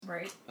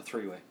Right. A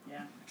three-way.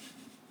 Yeah.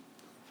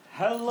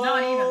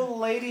 Hello,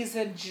 ladies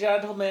and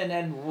gentlemen,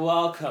 and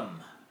welcome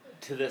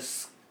to the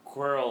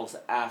Squirrels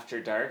After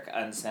Dark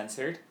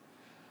Uncensored.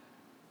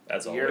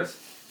 As always. Your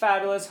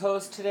fabulous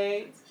host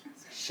today,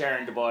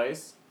 Sharon Du Bois,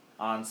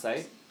 on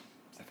site.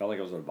 I felt like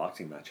I was in a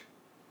boxing match.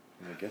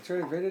 Get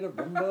ready to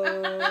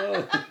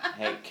rumble.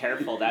 Hey,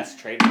 careful, that's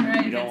trademark.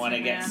 Right, You don't want to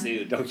get man.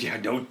 sued.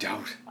 Don't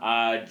doubt.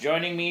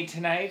 Joining me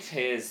tonight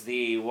is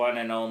the one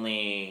and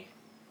only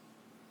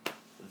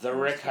the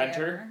Rick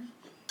Hunter.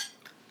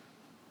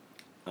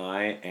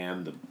 I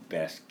am the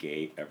best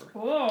gay ever.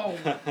 Whoa.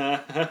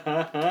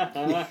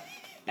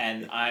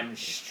 And I'm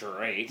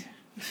straight.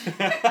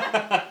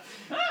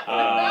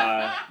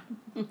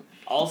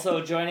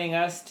 Also joining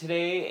us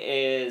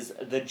today is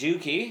the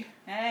Juki.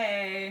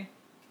 Hey.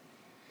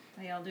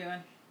 How y'all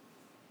doing?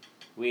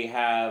 We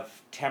have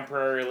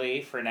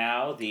temporarily, for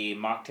now, the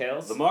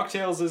Mocktails. The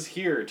Mocktails is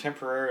here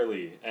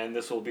temporarily, and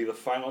this will be the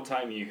final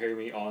time you hear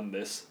me on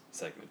this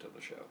segment of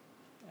the show.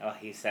 Oh,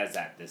 he says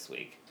that this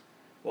week.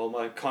 Well,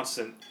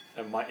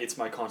 it's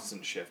my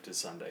constant shift is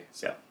Sunday,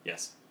 so Yeah.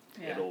 yes,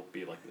 Yeah. it'll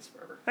be like this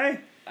forever. Hey,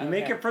 you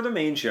make Okay. it for the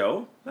main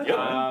show. That's Yeah.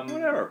 fine.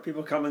 Whatever.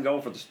 People come and go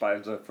for the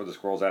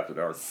Squirrels After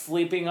Dark.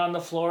 Sleeping on the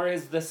floor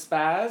is the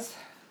Spaz.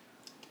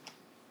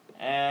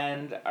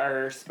 And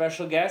our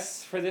special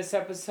guests for this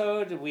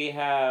episode, we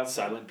have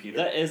Silent Peter.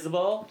 the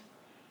Isabel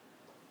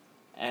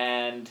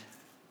and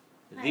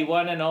the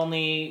one and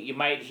only, you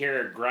might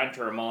hear a grunt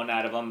or a moan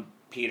out of him,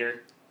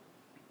 Peter.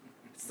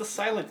 It's the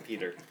Silent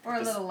Peter. Or a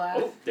This- little laugh.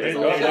 Oh, There's there's a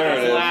a little little there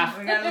it is. laugh.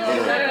 We got a little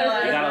bit of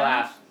laugh. You gotta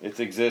laugh. Its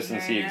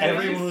existence. Very nice.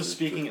 Everyone was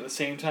speaking at the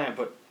same time,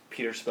 but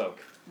Peter spoke.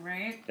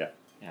 Right?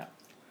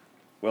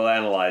 We'll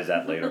analyze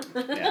that later.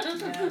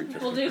 Yeah.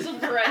 We'll do some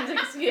forensic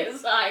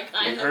CSI We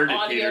kind heard of it,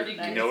 audio.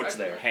 Peter. You know it's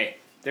there. Hey,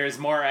 there's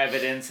more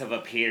evidence of a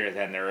Peter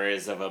than there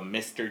is of a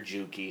Mr.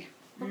 Juki.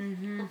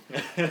 Mm-hmm.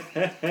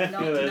 That's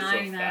Not a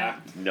denying that.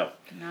 fact. No.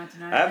 Not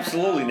denying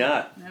Absolutely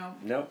that.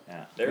 not. No.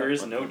 No. There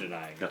is no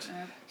denying No. it.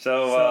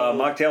 So, So-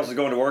 Mocktails is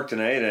going to work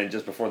tonight, and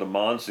just before the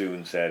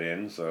monsoon set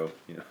in, so,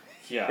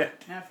 Yeah.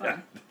 Have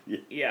fun.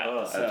 Yeah, Oh,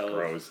 that's so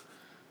gross.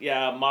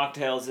 yeah,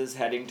 Mocktails is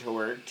heading to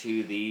work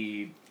to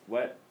the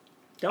what?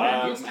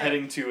 I'm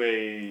heading to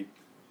a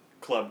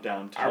club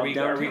downtown. Are we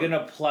downtown.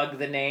 gonna plug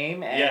the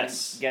name and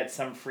Yes. get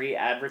some free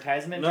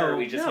advertisement, No, or are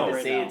we just no, gonna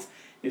right say now. it's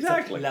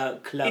Exactly. a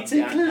club It's a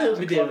club. downtown? It's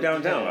a club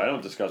downtown. I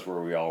don't discuss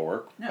where we all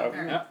work. No,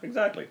 fair enough.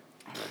 Exactly.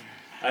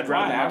 I'd Why?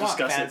 rather I not want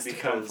discuss fans it to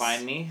come because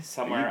find me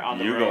somewhere You- on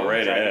the you go road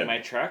right driving ahead. my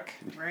truck.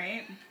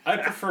 Right? I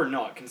prefer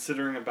not,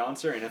 considering a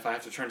bouncer, and if I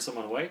have to turn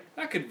someone away,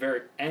 that could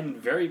end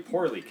very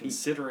poorly,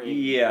 considering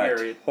Yeah,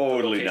 where totally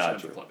the location not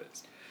of the true. club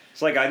is.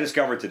 It's like I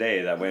discovered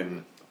today that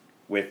when,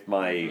 with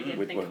my didn't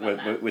with think with, about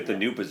with, that. with the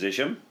new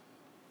position,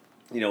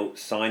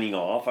 signing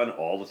off on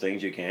all the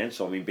things you can.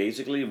 So I mean,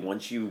 basically,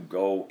 once you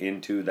go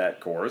into that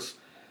course,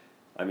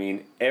 I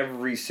mean,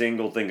 every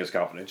single thing is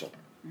confidential.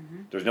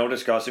 Mm-hmm. There's no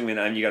discussing,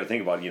 and you got to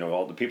think about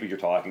all the people you're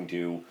talking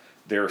to,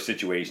 their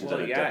situations Well,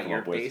 that yeah, they come you're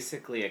up with.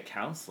 basically a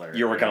counselor.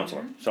 You're a right?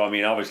 counselor, so I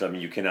mean, obviously,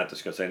 you cannot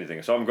discuss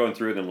anything. So I'm going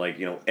through them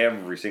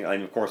every single,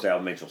 and of course, I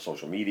have mentioned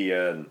social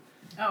media and.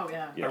 Oh,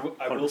 yeah. Yeah,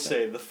 I will 100%.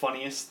 say the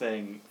funniest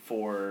thing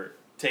for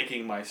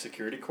taking my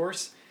security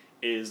course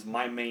is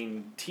my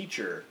main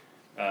teacher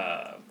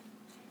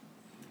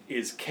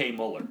is Kay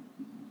Muller.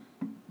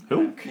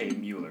 Who? Kay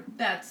Mueller.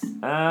 That's...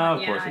 Ah,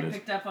 of yeah, course I it is.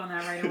 picked up on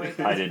that right away.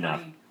 I did not.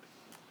 Funny.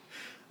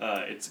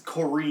 It's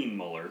Corrine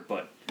Muller,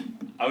 but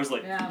I was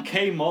like, Yeah.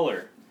 Kay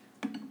Muller.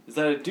 Is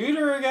that a dude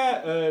or a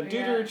guy? Dude or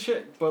Yeah. a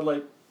chick? But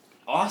like,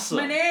 awesome.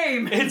 My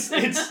name!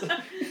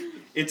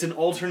 It's an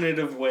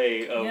alternative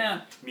way of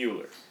Yeah.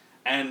 Mueller.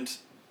 And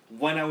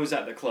when I was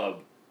at the club,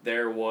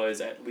 there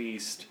was at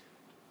least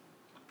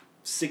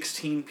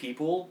 16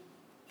 people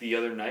the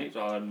other night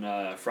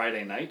on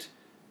Friday night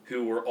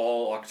who were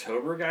all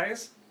October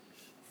guys.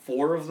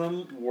 4 of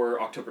them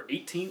were October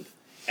 18th,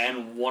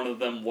 and one of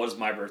them was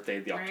my birthday,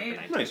 the October Right.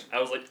 19th. Nice.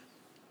 I was like,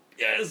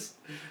 yes!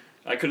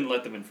 I couldn't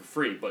let them in for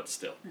free, but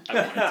still, I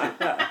wanted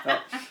to. I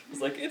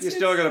was like, You're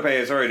still gonna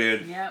pay. Sorry,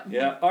 dude. Yep.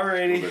 Yeah, No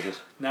alrighty. business.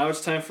 Now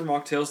it's time for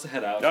mocktails to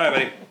head out. All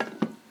right, buddy.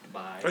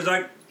 Bye. Where's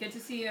Doug? Good to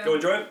see you. Go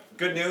enjoy it.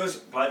 Good news.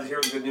 Glad to hear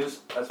the good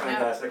news. That's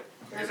fantastic.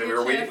 Like I said, we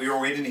were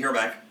waiting to hear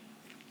back.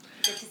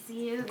 Good to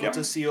see you. Good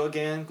to see you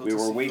again. We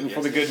were waiting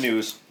for the good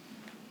news.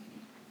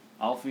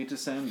 Auf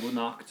Wiedersehen, gute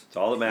Nacht. It's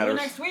all that See you matters.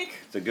 next week.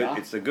 It's the good. Yeah.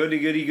 It's the goody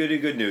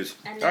good news.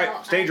 And All now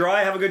right, stay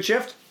dry. Have a good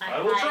shift.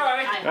 I will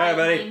try. I All right, have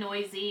buddy.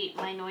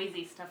 my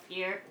noisy stuff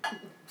here.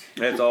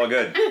 It's all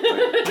good.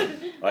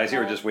 I see.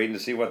 We're just waiting to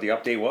see what the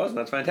update was, and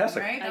that's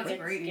fantastic. Right? I That's get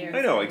great scared. news.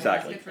 I know,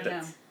 exactly. That's good for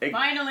them. Ex-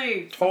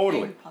 Finally!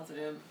 Totally. Something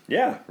positive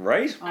Yeah.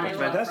 Right. on That's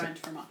the fantastic. front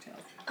for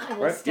mocktails. I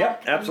will Right, stack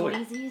yep, the absolutely.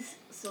 noisies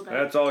so that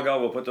That's all I got.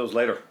 We'll put those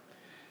later.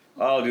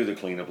 I'll do the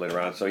cleanup later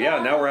on. So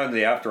yeah, now we're on to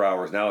the after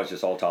hours. Now it's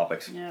just all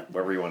topics. Yep.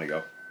 Wherever you want to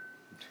go.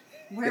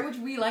 Where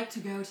would we like to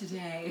go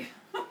today?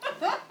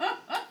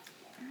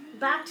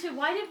 back to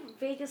why did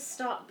Vegas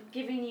stop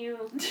giving you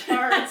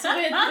cards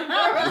with the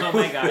girl? Oh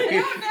my god. I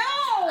don't know.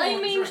 I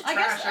mean, I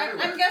guess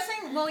I'm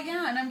guessing Well,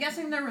 yeah, and I'm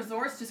guessing the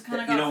resorts just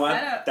kind of You got know what?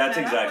 set up. That's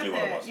set up exactly with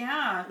what it was.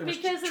 Yeah. There was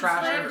Because it's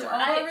trash like everywhere.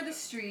 All I- over the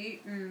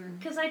street.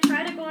 Because I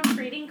try to go on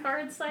trading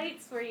card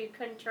sites where you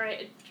can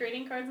try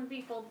trading cards and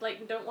people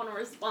like don't want to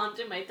respond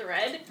to my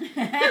thread. So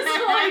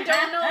I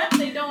don't know if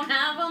they don't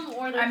have them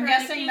or they're I'm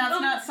trying to guessing keep that's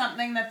them. not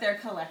something that they're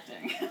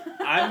collecting.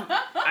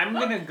 I'm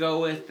gonna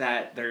go with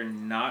that. They're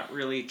not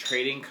really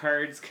trading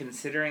cards,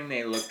 considering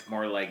they looked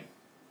more like,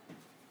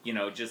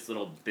 just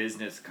little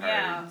business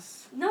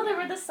cards. No, they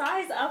were the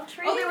size of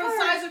trading Oh, they were the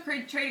cards.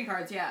 size of trading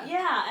cards, yeah.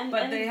 Yeah,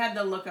 But and they had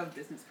the look of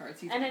business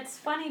cards. and it's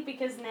funny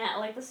because now,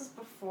 like, this is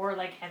before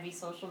like heavy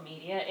social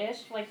media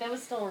ish. Like that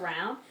was still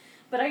around,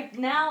 but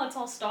now it's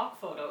all stock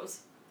photos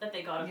that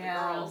they got of Yeah.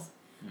 the girls.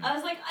 Hmm. I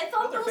was like, I But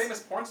thought they're those. famous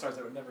porn stars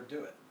that would never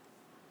do it.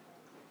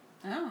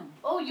 Oh.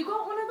 Oh, you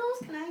got one of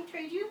those? Can I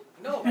trade you?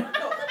 No.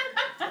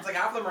 It's like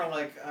half of them are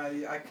like,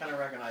 I kind of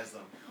recognize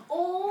them.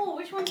 Oh,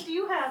 which ones do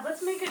you have?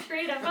 Let's make a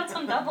trade. I've got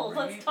some doubles.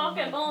 Right? Let's talk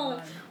Oh at my home.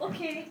 God.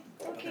 Okay.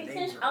 But the names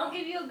Since are I'll wrong.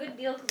 give you a good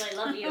deal because I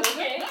love you.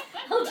 Okay.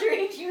 I'll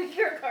trade you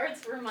your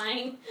cards for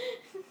mine.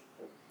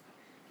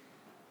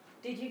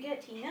 Did you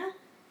get Tina?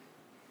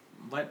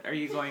 What are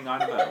you going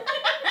on about?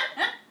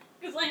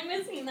 Because I'm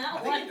missing I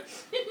that think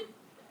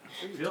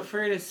one. Feel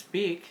free to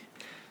speak.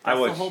 I That's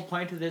was- the whole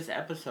point of this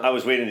episode. I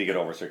was waiting to get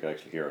over so I could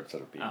actually hear it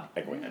instead of being Oh.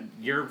 echoing.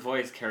 Your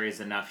voice carries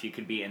enough. You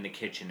could be in the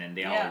kitchen and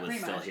they Yeah, all would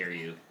pretty still much. hear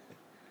you.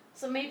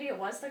 So maybe it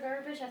was the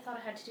garbage. I thought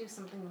it had to do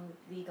something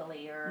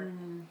legally or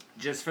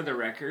Just for the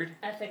record,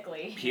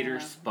 ethically. Peter Yeah.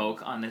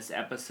 spoke on this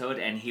episode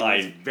and he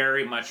was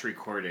very much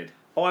recorded.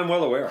 Oh, I'm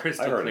well aware. I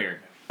Crystal heard clear. It.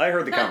 I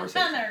heard the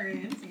conversation. There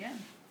he is, yeah.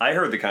 I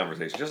heard the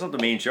conversation. Just not the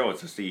main show.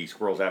 It's just the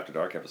Squirrels After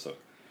Dark episode.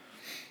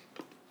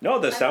 No,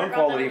 the I sound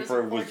forgot quality that for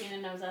I was was recording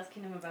and I was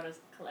asking him about his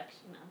collection.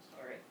 I'm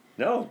sorry.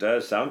 no.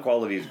 The sound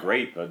quality is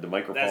great. The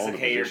microphone. That's the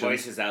okay, your positions.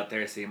 voice is out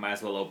there, so you might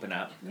as well open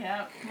up.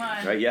 Yeah, come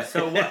on. Right? Yeah.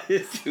 So what-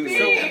 It's too Speak.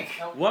 late.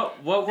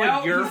 What would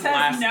No, your he says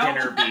last no.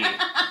 dinner be?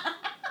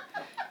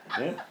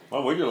 Yeah.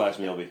 What would your last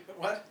meal be?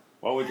 What?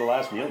 What would the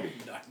last meal be?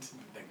 No, I didn't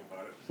think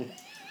about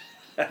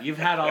it. You've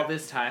had all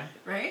this time.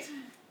 Right?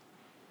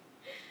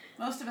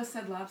 Most of us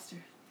said lobster.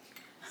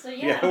 So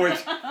yeah.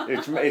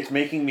 It's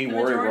making me The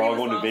worry. We're majority all was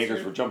going to lobster.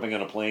 Vegas. We're jumping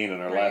on a plane, and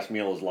our Right. last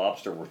meal is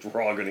lobster, which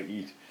we're all going to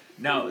eat.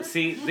 No,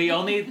 see, the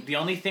only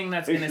thing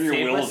that's Make gonna sure your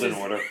save us will's in is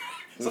order.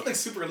 Something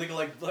super illegal,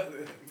 like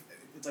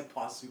it's like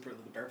paw soup or the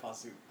bear paw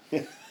soup.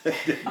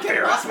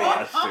 Bear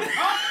pasta.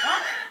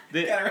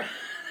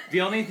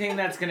 the only thing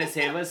that's gonna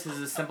save us is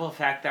the simple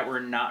fact that we're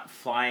not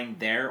flying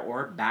there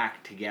or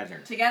back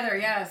together. Together,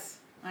 yes.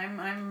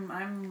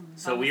 I'm.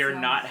 So by we are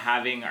myself. not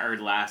having our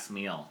last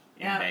meal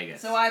in Yeah.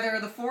 Vegas. So either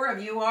the four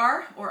of you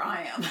are, or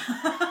I am.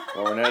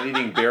 Well, we're not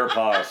eating bear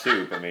paw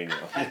soup. I mean,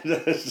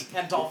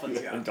 And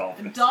dolphins, yeah. And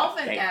dolphins.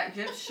 Dolphin, Hey.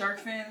 just shark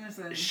fins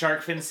and.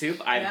 Shark fin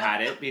soup, I've Yeah.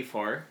 had it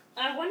before.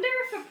 I wonder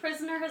if a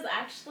prisoner has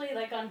actually,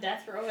 like, on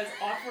death row, has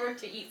offered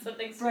to eat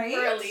something super Right?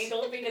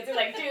 illegal because he's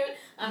like, dude,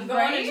 I'm going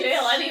Right? to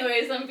jail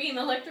anyways. I'm being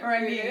Or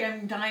electrocuted.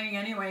 I'm dying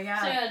anyway, So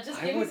yeah. yeah,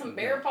 just I give me would- some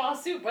bear paw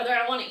soup, whether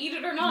I want to eat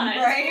it or not.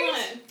 I Right?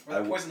 just want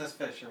Or that poisonous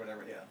fish or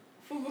whatever, yeah. it.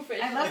 Fugu fish.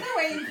 I love the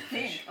way you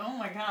think. Oh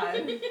my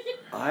god.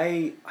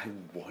 I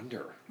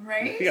wonder.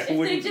 Right? Yeah, If they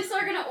wouldn't- just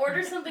are gonna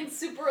order something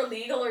super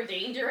illegal or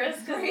dangerous,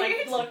 because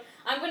Right? like, look,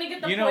 I'm gonna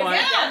get the You know poison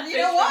what? Yeah, death you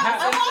fish know what? from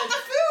I want the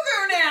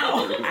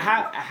fugu now!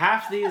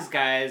 Half these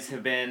guys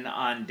have been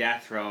on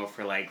death row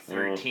for like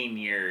 13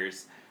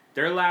 years.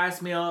 Their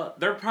last meal,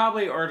 they're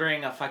probably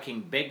ordering a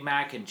fucking Big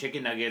Mac and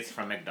chicken nuggets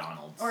from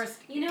McDonald's. Or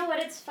You know what?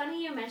 It's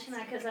funny you mention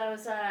that because I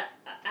was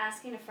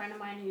asking a friend of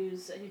mine who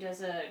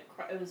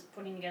was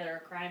putting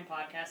together a crime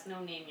podcast, no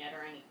name yet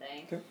or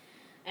anything, Okay.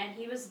 and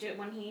he was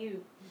when he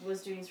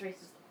was doing his research.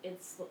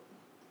 It's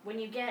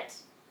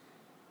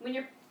when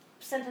you're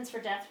sentenced for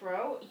death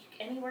row,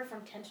 anywhere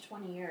from 10 to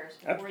 20 years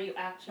before you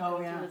actually Oh,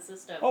 go yeah. through the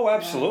system. Oh,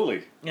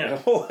 absolutely.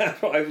 Yeah. Oh,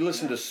 I've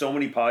listened to so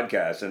many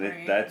podcasts, and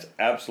Right. that's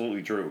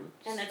absolutely true.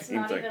 And it's Same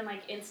not thing. even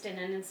like instant,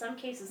 and in some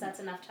cases that's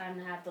enough time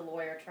to have the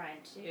lawyer trying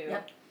to.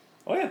 Yep.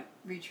 Oh yeah.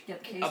 get the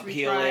case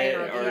Appeal retried it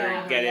or, or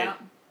appeal get it, yeah.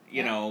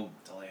 you know,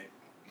 Delay.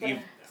 you've,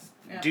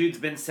 Yeah. dude's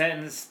been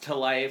sentenced to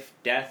life,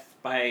 death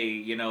by,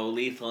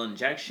 lethal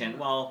injection.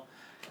 Well,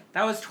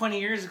 that was 20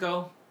 years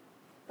ago.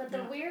 But the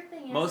Yeah. weird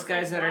thing is, Most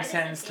guys that why are does it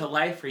sentenced to take-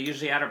 life are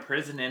usually out of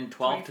prison in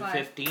 12 to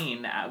 25.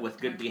 15 with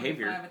good 25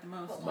 behavior. at the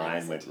most. But why Mine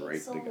does went it take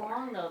right so to the gutter.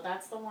 long though?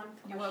 That's the one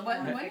You question what- I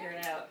want what? to figure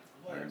it out.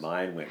 And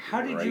mine went.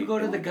 How did you right go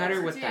to in the gutter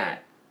gutter with too.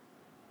 that?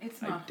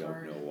 It's I not don't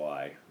hard. know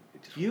why.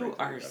 It just You went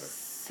right are to the gutter.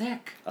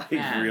 sick. I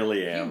man.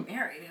 really You am.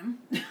 married him.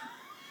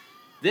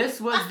 This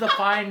was the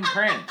fine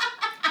print.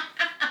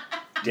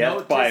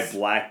 Death by Notice-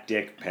 black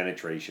dick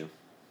penetration.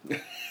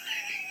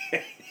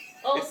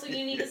 Oh, so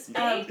you need a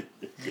spade?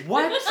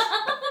 What? It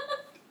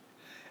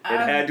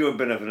had to have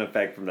been of an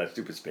effect from that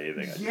stupid spade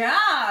thing. I did.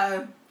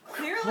 Yeah.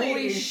 Clearly.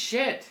 Holy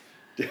shit.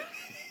 Is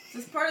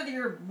this part of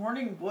your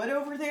morning wood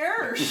over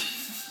there? Or?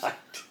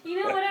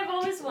 You know what I've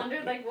always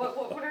wondered? Like,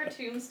 what would our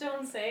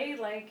tombstone say?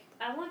 Like,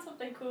 I want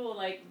something cool.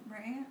 Like,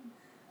 Right?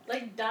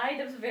 like died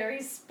of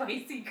very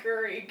spicy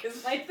curry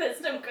because my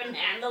system couldn't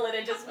handle it.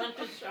 It just went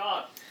to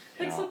shock.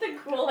 Like Yeah. something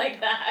cool like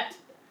that.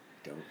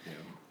 Don't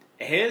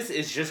know. His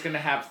is just gonna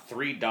have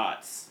 3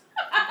 dots.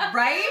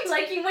 Right?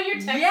 Like when you're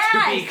texting, Yeah.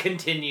 To be Yes.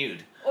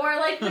 continued. or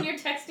like when you're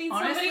texting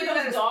Honestly, somebody, that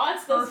those is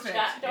dots, those perfect.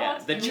 chat Yeah,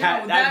 dots. the No,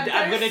 chat. that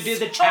I'm gonna is do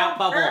the so chat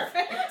bubble.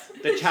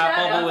 perfect. The chat Chat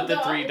bubble with the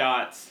bubble. 3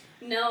 dots.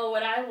 No,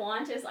 what I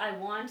want is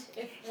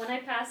if when I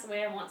pass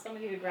away, I want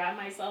somebody to grab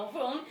my cell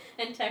phone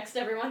and text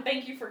everyone,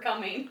 "Thank you for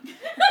coming."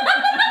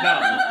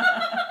 No.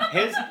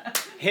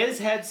 His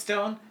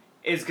headstone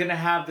is gonna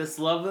have this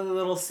lovely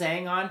little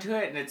saying onto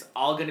it, and it's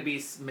all gonna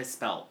be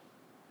misspelled.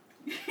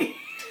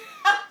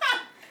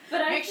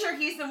 But Make sure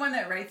he's the one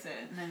that writes it.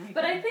 And then we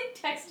But can- I think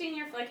texting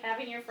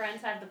having your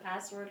friends have the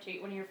password to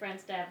one of your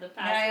friends to have the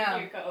Yeah, password yeah. to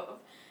your code,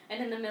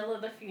 and in the middle of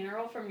the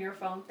funeral from your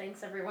phone,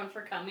 "Thanks everyone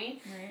for coming."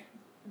 Right.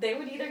 They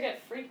would either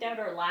get freaked out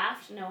or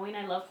laughed, knowing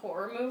I love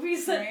horror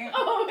movies. That, Right.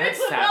 oh, That's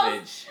Isabel,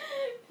 savage.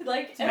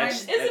 like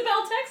That's-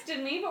 Isabel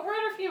texted me, but we're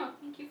at her funeral.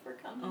 "Thank you for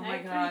coming. Oh I my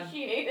God.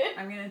 appreciate it."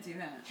 I'm gonna do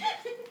that.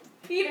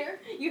 Peter,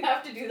 you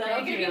have to do that. I'll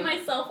Thank give you. you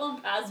my cell phone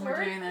We're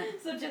password, doing that.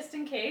 so just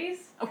in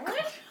case. Oh,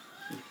 God.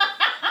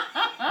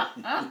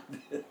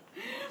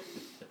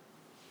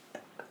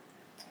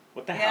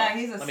 What the Yeah, hell?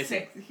 he's a Let me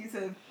see.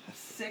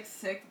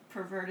 sick,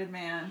 perverted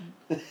man.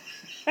 My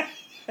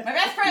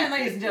best friend,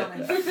 ladies and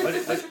gentlemen.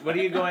 What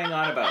are you going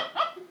on about?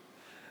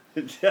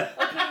 So Peter,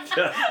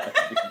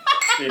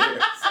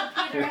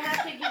 I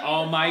have to give you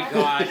Oh the my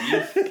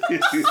password.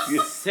 god,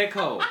 you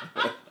sicko.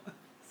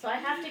 So I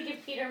have to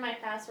give Peter my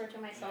password to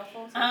my cell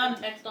phone so I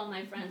can text all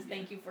my friends,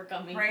 "Thank you for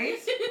coming." Right?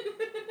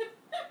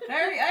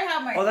 I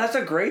have my. Oh, that's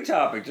a great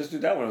topic. Just do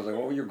that one. I was like,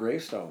 what was your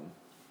gravestone?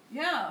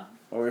 Yeah.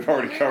 Oh, we've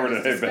already We were covered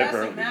just it.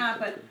 discussing that,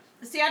 but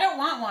see, I don't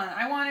want one.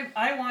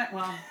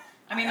 Well,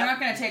 I mean, they're not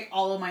going to take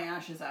all of my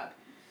ashes up.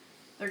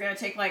 They're going to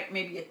take like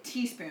maybe a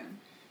teaspoon.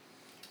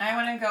 I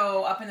want to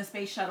go up in the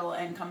space shuttle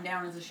and come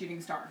down as a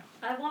shooting star.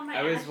 I want my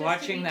I was ashes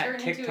watching to be that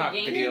turned into TikTok a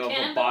Yankee video of a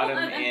candle bottom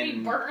and then be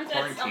in burnt at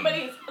quarantine.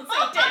 somebody's It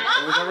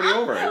was already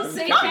over. It can't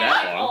be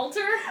that long. altar,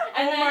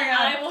 and Oh my then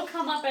God. I will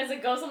come up as a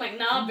ghost. I'm like,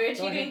 "Nah, bitch,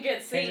 Go you ahead. didn't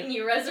get Satan.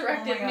 You Oh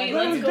resurrected my me. God.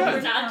 Let's you go done.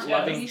 for nachos."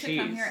 Loving You should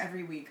come cheese. here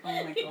every week.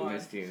 Oh my god.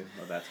 Missed you.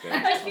 Oh, that's good.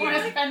 I I feel want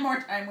to like- spend more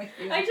time with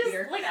you, I just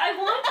Peter. like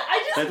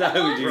I just That's how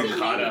we want do to it. make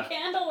Ricotta. a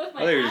candle with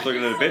my I think you're just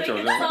looking at a ashes so picture. they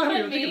I was can like, summon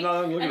you're me,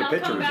 looking and at a I'll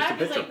picture. come It's just back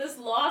a as picture. like this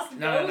lost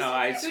No, ghost no,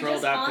 I who scrolled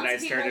just up and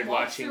haunts I started people,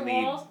 walks watching through the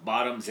walls.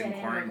 bottoms in Yeah,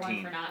 we're going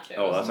quarantine. for nachos.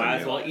 Oh, that's Might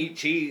as ideal. well eat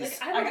cheese.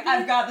 Like, I would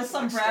I've got the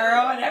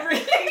sombrero and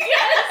everything.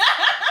 Yes.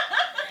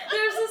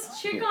 There's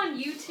this chick on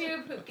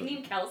YouTube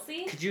named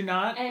Kelsey. Could you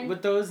not? And-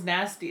 With those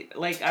nasty...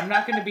 Like, I'm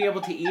not going to be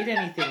able to eat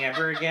anything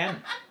ever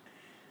again.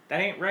 That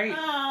ain't right.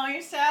 Oh,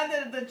 you're sad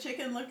that the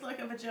chicken looked like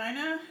a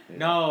vagina?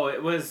 No,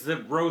 it was the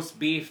roast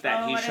beef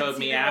that Oh, he I didn't showed see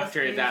me the roast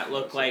after beef. that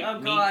looked like Oh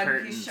meat god,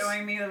 curtains. he's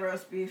showing me the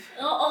roast beef.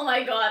 Oh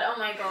my god, oh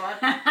my god.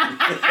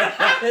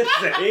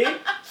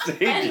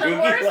 See, And the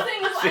Juki worst la-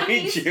 thing is I'm see,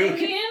 East Juki-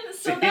 Indian,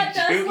 so see, that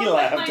does Juki look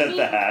like laughed my at meat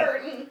that.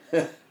 curtain.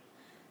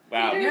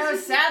 Wow. You know,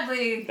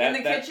 sadly, That-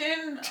 in the that-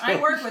 kitchen, I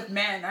work with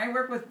men. I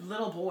work with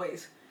little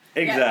boys.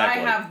 Yet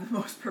Exactly. I have the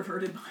most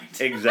perverted mind.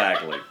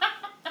 Exactly.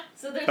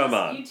 So there's Come this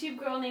on. YouTube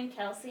girl named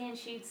Kelsey, and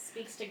she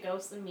speaks to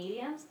ghosts and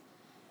mediums.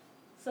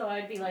 So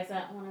I'd be like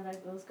that one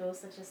of those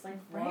ghosts that just like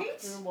walk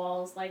Right? through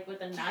walls like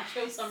with a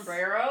nacho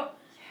sombrero.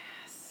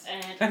 Yes.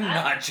 And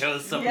Nacho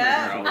sombrero.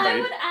 Yeah. I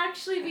would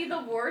actually be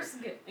the worst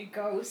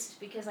ghost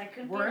because I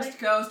could Worst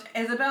be ghost.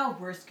 Isabel,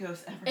 worst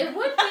ghost ever. like, it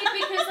would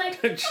be because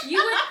like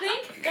you would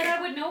think that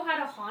I would know how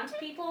to haunt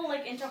people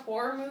like into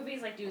horror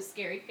movies, like do a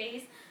scary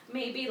face,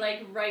 maybe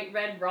like write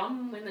red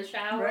rum in the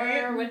shower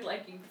Right. with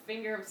like a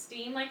finger of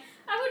steam. Like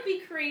I would be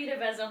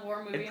creative as a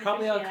horror movie. It'd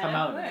probably all aficionado. come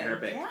out in Good.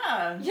 Arabic.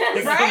 Yeah. Yes,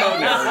 It'd come out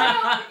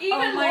now. Even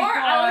Oh my more, I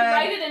God. would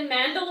write it in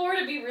Mandalore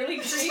to be really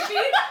creepy, so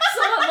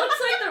it looks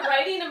like the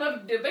writing of a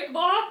Dybbuk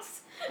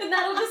box, and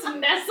that'll just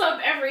mess up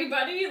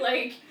everybody.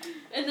 Like,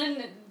 and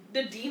then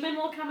the demon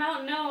will come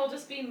out. No, it'll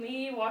just be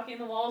me walking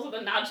the walls with a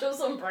nacho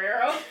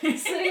sombrero,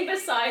 sitting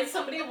beside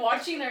somebody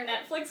watching their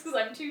Netflix because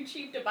I'm too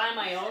cheap to buy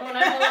my own when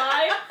I'm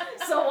alive.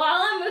 So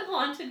while I'm a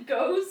haunted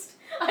ghost,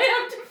 I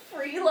have to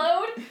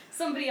freeload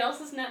somebody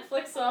else's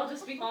Netflix, so I'll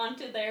just be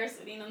haunted there,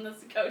 sitting on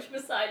this couch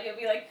beside you. I'll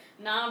be like,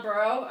 "Nah,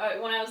 bro.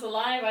 When I was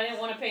alive, I didn't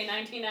want to pay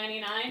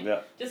 $19.99.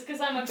 Yeah. Just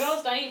because I'm a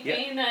ghost, I ain't Yeah.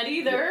 paying that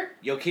either."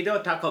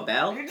 Yokido Taco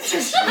Bell?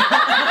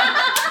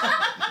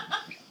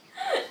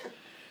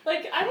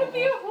 Like, I would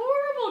be a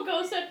horrible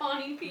ghost at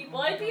haunting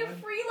people. I'd be a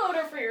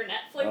freeloader for your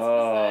Netflix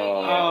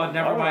Oh. beside Oh,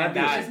 never Oh, mind that'd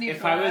be that. Disney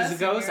If I was a Plus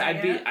ghost,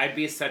 and I'd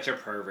be such a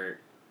pervert.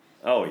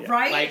 Oh yeah.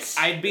 Right? Like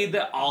I'd be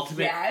the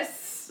ultimate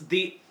Yes.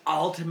 the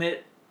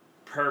ultimate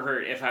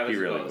pervert if I was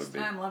He really a ghost. would be.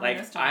 I'm loving Like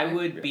this I topic.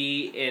 would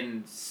be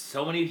in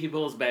so many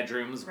people's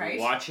bedrooms Right.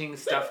 watching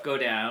stuff go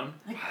down.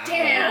 Like,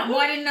 damn,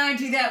 why didn't I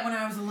do that when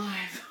I was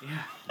alive?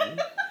 Yeah.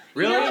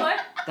 Really? You know what?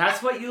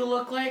 That's what you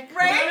look like?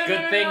 Right?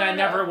 Good thing I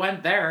never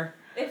went there.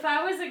 If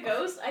I was a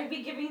ghost, I'd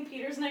be giving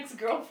Peter's next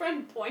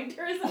girlfriend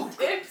pointers and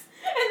tips,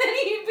 and then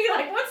he'd be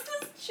like, "What's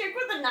this chick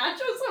with the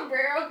nacho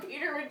sombrero?" And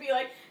Peter would be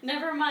like,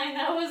 "Never mind,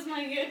 that was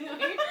my good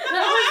night.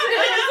 That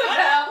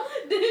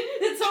was it,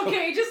 Isabel. It's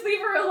okay, just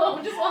leave her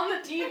alone, just on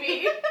the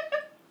TV."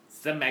 It's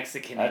the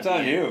Mexican. That's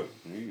on Indian.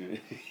 you.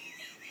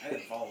 I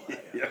didn't follow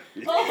that. Yeah.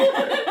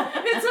 Oh,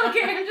 it's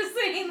okay. I'm just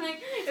saying,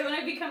 like, when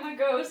I become a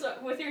ghost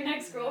with your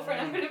next girlfriend,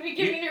 I'm gonna be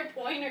giving her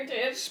pointer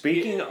tips.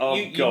 Speaking of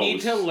You ghosts,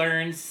 need to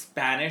learn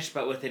Spanish,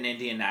 but with an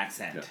Indian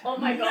accent. Yeah. Oh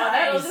my god,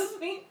 that'll Nice. just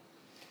be.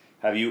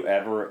 have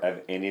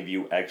any of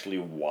you actually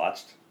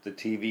watched the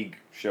TV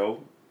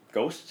show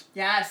Ghosts?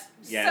 Yes.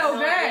 Yes. So Not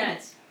good.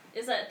 yet.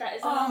 Is it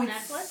on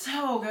it's Netflix?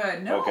 so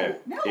good. No, Okay.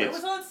 no, it It's-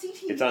 was on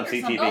CTV. it's on or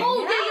CTV. something.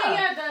 Oh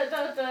yeah.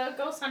 The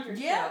Ghost Hunter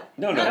Yeah. show.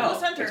 No, Not no.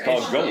 Ghost Hunter. It's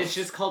called Ghosts. It's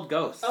just called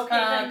Ghosts. Okay, A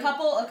then.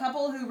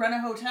 couple who run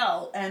a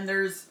hotel, and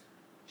there's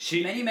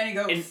She many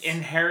ghosts.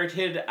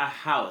 inherited a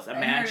house, a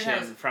Inherited mansion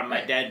house, from a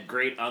right. dead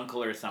great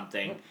uncle or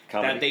something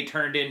Comedy. that they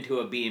turned into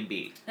a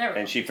B&B. There we go.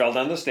 And she fell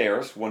down the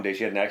stairs. One day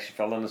she had an accident. She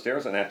fell down the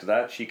stairs, and after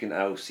that, she can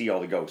now see all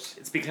the ghosts.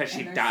 It's because she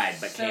And there's died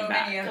but so came many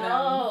back. of them.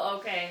 Oh,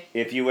 okay.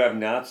 If you have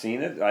not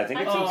seen it, I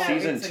think I it's think in I-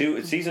 season it's a 2.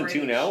 It's season 2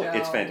 great now. show.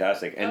 It's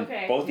fantastic, and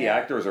Okay. both the Yeah.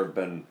 actors have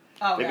been.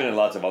 Oh, They've yeah. been in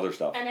lots of other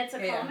stuff. And it's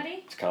a Yeah.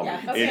 comedy? It's comedy.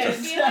 Yeah. Okay, It's I a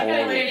feel like I total-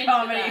 would Great into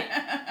comedy.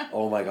 that.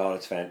 Oh my god,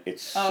 it's fan!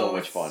 It's so Oh,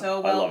 much it's fun. so I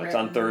well love it. It's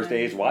on written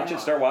Thursdays. and- Watch yeah. it.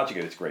 Start watching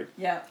it. It's great.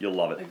 Yeah. You'll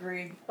love it.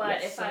 Agree. But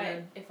Yes. if So I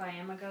good. if I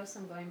am a ghost,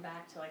 I'm going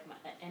back to like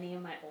any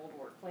of my old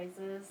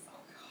workplaces.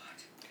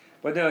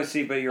 But no,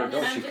 see, but you're a And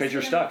then ghost I'm just because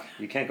you're gonna- stuck.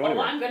 You can't go Oh,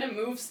 anywhere. I'm gonna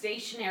move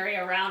stationary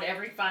around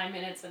every 5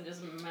 minutes and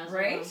just mess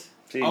Right? with them.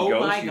 See, Oh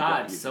ghosts, my you god,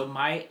 don't- you- so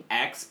my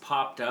ex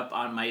popped up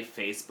on my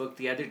Facebook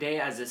the other day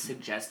as a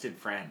suggested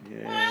friend.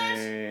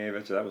 Yay! I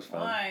bet you that was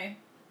fun. Why?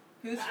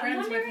 Who's I'm friends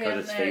with wondering- him?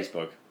 Because it's that-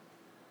 Facebook.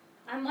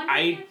 I'm wondering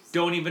I if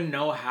don't even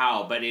know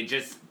how, but it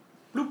just,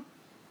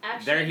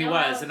 actually, there he no,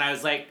 was, and I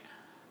was like,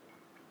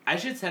 I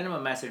should send him a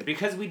message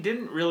because we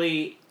didn't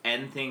really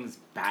end things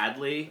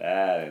badly.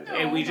 That No.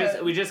 And we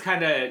but- just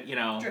kind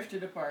of,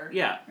 Drifted apart.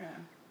 yeah,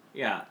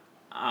 Yeah.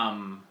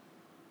 yeah.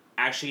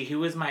 Actually, he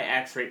was my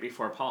ex right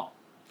before Paul.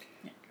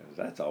 because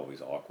that's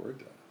always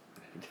awkward.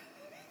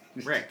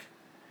 Rick.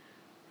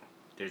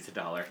 There's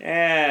 $1.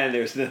 And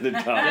there's another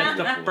That's time.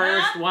 the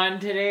first one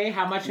today.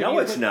 How much? have No, you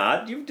it's put-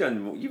 not. You've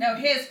done. You've, No,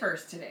 his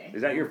first today.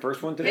 Is that your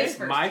first one today? His It's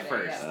first my today,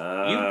 first.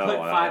 yeah. You put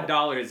wow.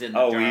 $5 in the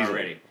Oh, jar easily.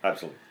 already.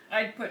 Absolutely.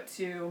 I'd put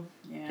 2.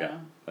 Yeah. Yeah.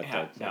 That- Yeah,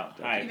 that- no,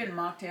 that- I- Even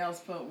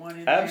mocktails put 1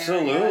 in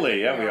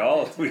Absolutely. there. Yeah, we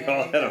all did we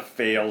all today. had a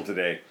fail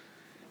today.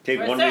 Take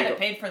What I one said, I week.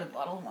 paid for the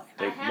bottle of wine.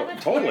 I Take- have a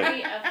totally.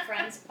 theory of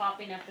friends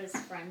popping up as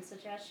friend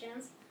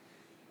suggestions.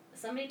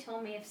 Somebody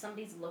told me if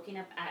somebody's looking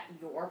up at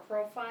your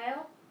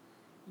profile,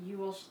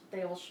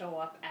 they will show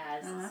up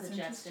as Oh, that's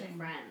suggested interesting.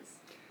 friends.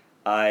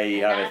 I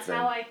And have a that's thing.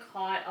 how I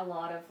caught a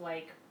lot of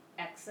like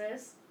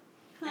exes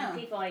Huh. and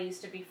people I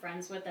used to be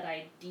friends with that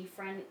I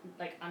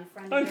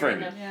unfriended.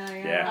 Unfriended.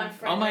 Yeah.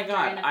 Oh my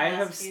god, during the I past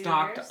have few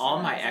stalked years, all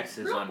so my I was like,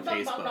 exes on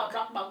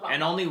Facebook.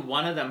 And only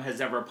one of them has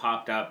ever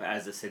popped up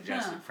as a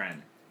suggested Huh.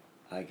 friend.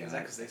 I Is got that it.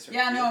 because they search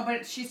Yeah, you? no,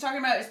 but she's talking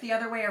about it's the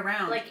other way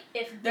around. Like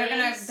if they're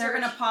gonna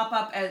search- pop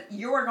up as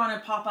you're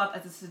gonna pop up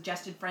as a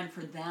suggested friend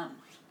for them.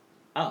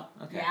 Oh,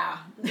 okay. Yeah.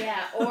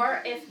 Yeah,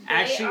 or if they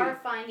Actually- are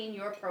finding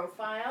your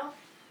profile,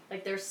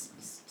 like they're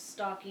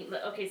stalking.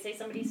 Okay, say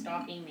somebody's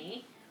stalking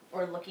me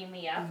or looking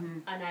me up,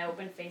 Mhm. and I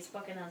open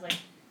Facebook and I was like,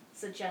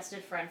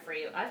 suggested friend for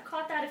you. I've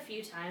caught that a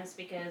few times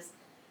because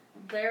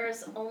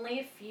there's only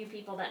a few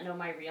people that know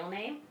my real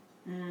name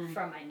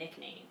from my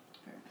nickname.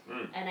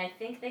 And I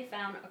think they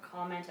found a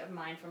comment of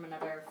mine from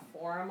another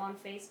forum on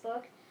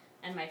Facebook,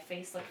 and my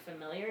face looked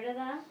familiar to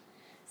them.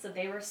 So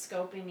they were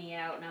scoping me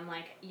out, and I'm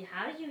like,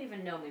 how do you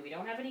even know me? We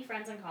don't have any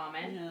friends in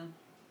common. Yeah.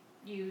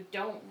 You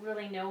don't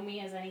really know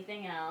me as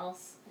anything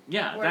else.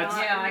 Yeah, We're that's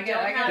not- Yeah, I we get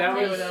don't a have that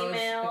few was- of those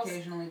emails,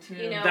 occasionally too.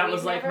 you know, that we've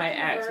was like never my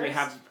ex. We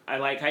conversed.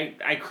 have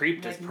I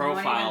creeped his Like, not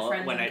even profile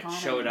friends when in it common.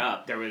 showed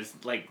up. There was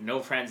like no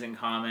friends in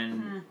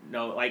common.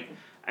 No, like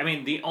I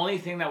mean the only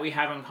thing that we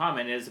have in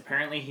common is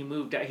apparently he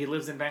moved. He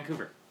lives in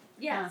Vancouver.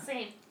 Yeah, Huh.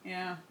 same.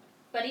 Yeah.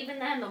 But even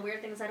then, the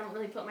weird thing is I don't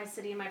really put my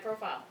city in my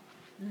profile.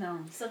 No.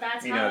 So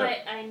that's You how know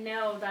I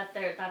know that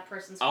that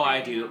person's. Oh, I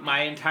creeping do. on me.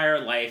 My entire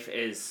life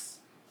is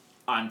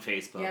on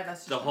Facebook. Yeah,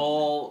 that's the just-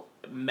 whole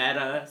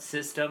meta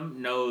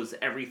system knows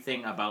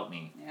everything about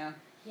me. Yeah.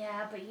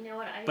 Yeah, but you know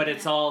what? But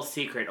it's all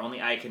secret.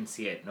 Only I can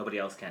see it. Nobody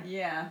else can.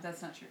 Yeah,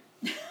 that's not true.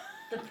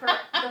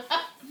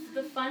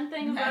 The fun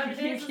thing about it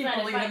you is keep that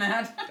if believing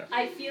that.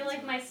 I feel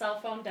like my cell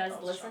phone does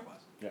Oh, listen, Starbucks.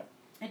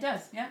 It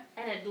does, yeah.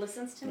 and it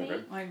listens to me.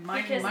 Okay.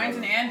 Because- Mine's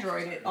an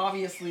Android. It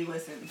obviously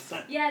listens.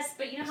 Yes,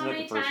 but you know Isn't how that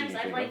many the first thing times you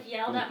I've think like of?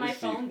 yelled at my Yes,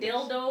 you- phone, yes.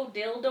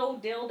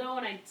 dildo,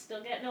 and I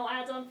still get no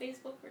ads on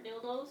Facebook for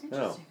dildos. No,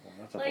 well,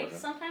 that's Like unfortunate.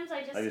 sometimes I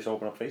I just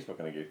open up Facebook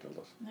and I get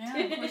those. Yeah,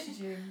 of course you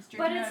do. It's But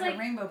drinking it's out of like, a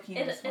rainbow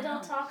penis. it'll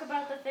Wow. talk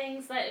about the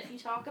things that if you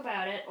talk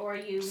about it or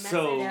you message,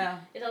 So- Yeah.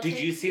 it'll Did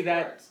take you see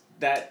that words.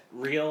 that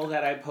reel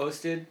that I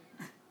posted?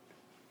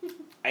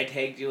 I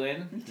tagged you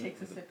in It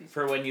takes a sippy.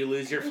 for when you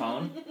lose your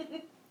phone.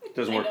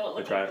 Doesn't I work. know it I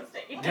looks tried like it. a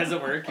mistake.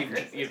 Doesn't work.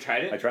 You've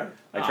tried it. I tried it.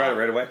 I tried it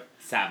right away.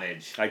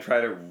 Savage. I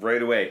tried it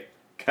right away.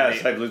 Cause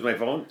Right. I'd lose my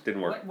phone.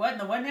 Didn't work. What in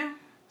the what now?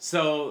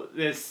 So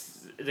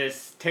this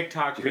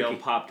TikTok reel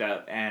Ricky. popped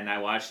up, and I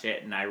watched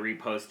it, and I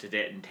reposted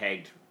it and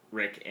tagged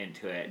Rick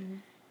into it,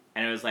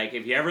 and it was like,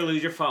 if you ever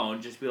lose your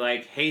phone, just be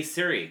like, "Hey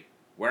Siri,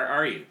 where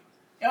are you?"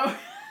 Oh.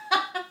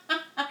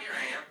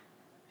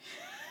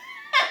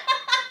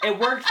 It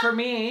worked for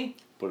me.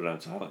 Put it on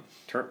silent.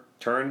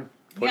 Turn.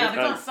 Put Yeah, it if it's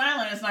on. on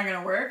silent, it's not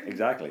gonna work.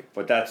 Exactly.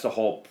 But that's the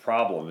whole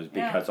problem. Is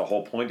because Yeah. the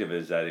whole point of it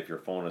is that if your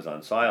phone is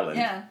on silent.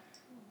 Yeah.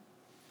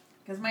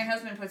 Because my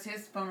husband puts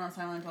his phone on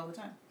silent all the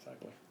time.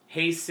 Exactly.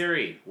 Hey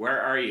Siri,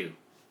 where are you?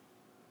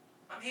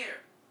 I'm here.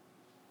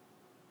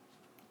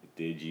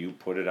 Did you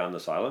put it on the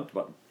silent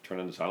button? Turn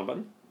on the silent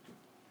button.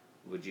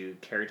 Would you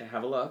care to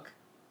have a look?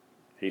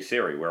 Hey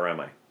Siri, where am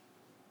I?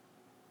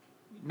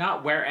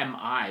 Not where am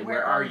I?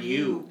 Where are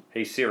you?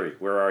 Hey Siri,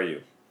 where are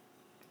you?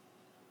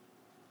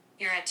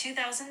 You're at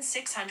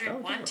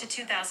 2,601 to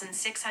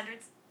 2,600.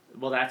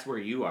 Well, that's where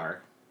you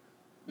are.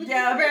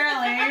 Yeah,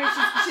 apparently.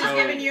 She's So-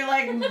 giving you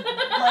like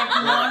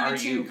are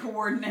longitude you?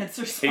 coordinates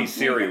or something. Hey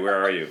Siri, where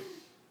are you?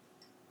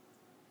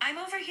 I'm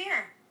over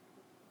here.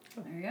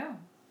 There you go.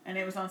 And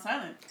it was on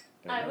silent.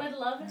 I would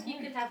love if you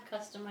could have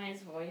customized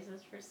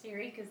voices for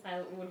Siri, because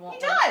that would want.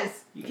 He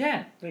does! You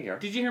can. There you go.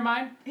 Did you hear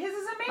mine? His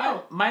is a Oh,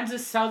 male. mine's a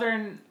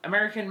Southern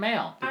American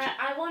male.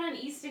 I want an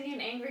East Indian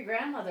angry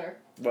grandmother.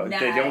 Well, they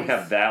don't Nice.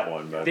 have that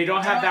one, but They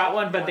don't have that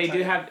one, but they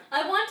do have.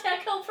 I want tech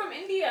help from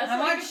India, so I I,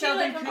 want can feel Sheldon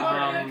like I'm Cooper.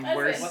 talking to a cousin.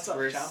 Where's What's up,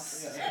 where's, Chow?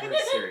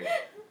 where's Siri?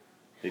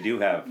 they do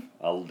have.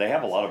 They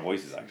have a lot of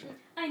voices actually.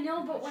 I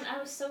know, but when I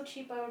was so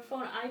cheap, I would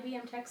phone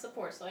IBM tech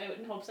support, so I would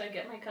in hopes I'd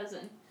get my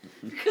cousin,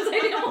 because I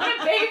didn't want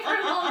to pay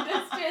for long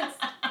distance.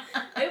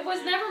 It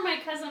was never my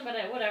cousin, but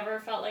I whatever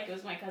felt like it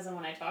was my cousin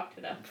when I talked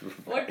to them.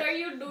 What are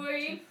you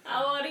doing?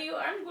 How are you?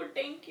 I'm good,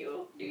 thank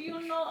you. Do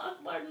you know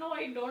Akbar? No,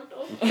 I don't.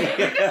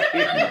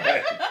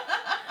 Okay.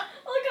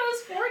 Like I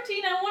was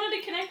 14, I wanted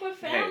to connect with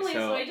family, so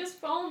so I just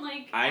phoned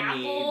like I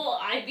Apple,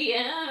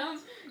 IBM,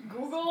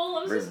 Google.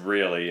 I was just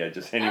Really, yeah,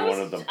 just any I was,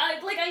 one of them.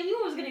 I knew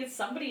I was gonna get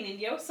somebody in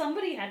India.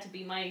 Somebody had to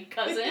be my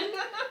cousin. It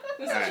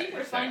was Alright, cheaper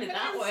to find it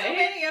that So way.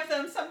 many of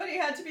them. Somebody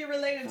had to be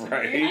related to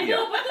Right. me. I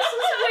know, but this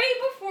was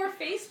way before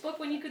Facebook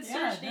when you could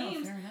Yeah, search no,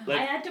 names. fair enough. Let-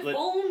 I had to let-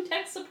 phone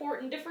tech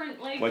support in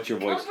different like What's your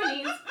voice?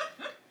 companies.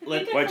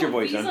 Let, What's your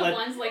voice, Visa son?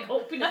 ones like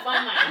hoping to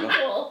find my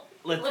uncle.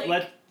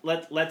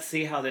 let's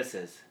see how this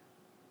is.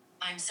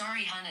 I'm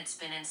sorry, hon, it's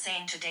been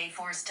insane today.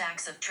 4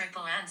 stacks of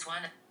triple ants,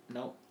 one.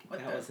 No, What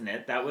that the- wasn't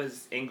it. That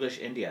was English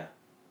India.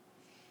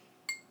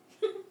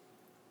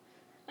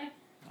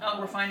 Oh,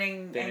 we're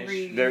finding Finnish.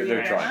 angry. They're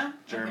Vienna? trying.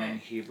 German, Okay.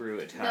 Hebrew,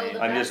 Italian.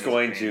 the I'm just best-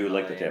 going to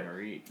lick the tip.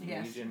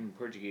 Yes. Norwegian,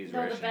 Portuguese,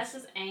 No, the Russian. best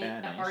is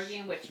Spanish.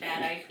 arguing with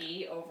Chat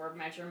IP over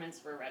measurements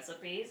for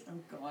recipes.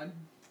 Oh God.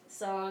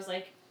 So I was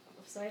like,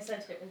 so I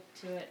said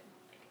to it,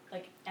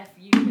 like, F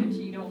you, bitch,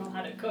 you don't know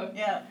how to cook.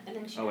 Yeah. And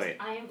then she Oh, goes, wait.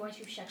 I am going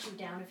to shut you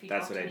down if you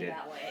That's talk what to I me did.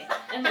 that way.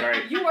 And Sorry.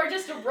 like, you are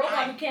just a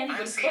robot who can't I'm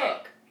even Siri.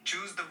 cook.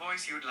 Choose the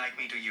voice you'd like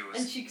me to use.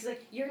 And she's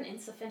like, you're an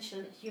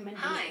insufficient human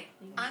Hi,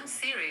 being. I'm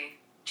Siri.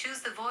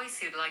 Choose the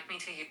voice you'd like me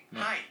to use.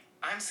 Hi,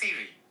 I'm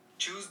Siri.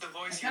 Choose the I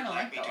voice kind you'd of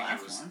like like me the to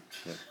last use. one.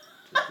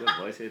 Just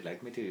the voice you'd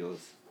like me to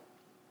use.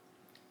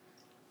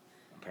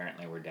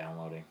 Apparently, we're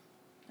downloading.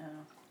 Oh.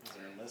 Is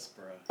there a lisp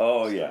or a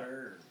Oh, yeah.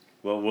 stutter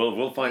Well,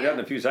 we'll find out in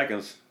a few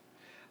seconds.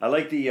 I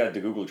like the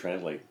Google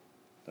Translate.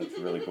 That's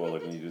really cool.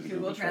 Like when you do the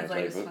Google Google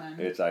Translate is but fun.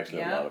 It's actually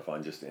Yeah. a lot of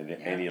fun. Just in Yeah,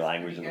 any it's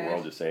language in pretty the good.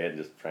 world, just say it and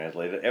just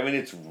translate it. I mean,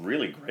 it's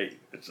really great.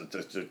 It's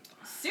just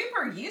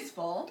Super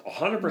useful.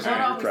 100% Not for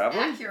always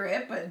traveling.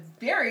 accurate, but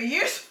very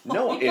useful.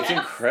 No, it's Yes.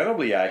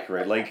 incredibly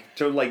accurate. Like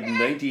to like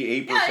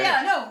 98%.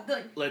 Yeah, no.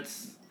 Like,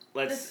 Let's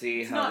this-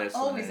 see it's how not this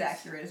always one is.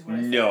 accurate, is what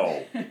I said.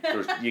 No,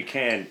 you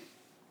can't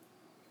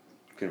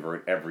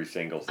convert every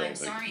single thing. I'm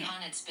sorry,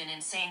 hon, it's been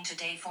insane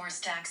today. 4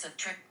 stacks of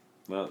triple.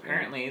 Well,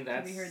 Apparently, Have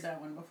that's. you heard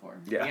that one before?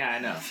 Yeah. Yeah, I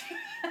know.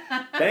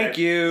 Thank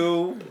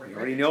you. We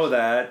already know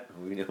that.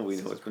 We know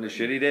it's been a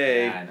shitty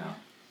day. Yeah, I know.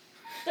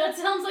 That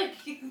sounds like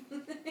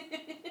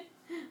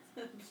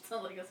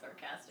sounds like a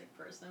sarcastic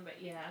person,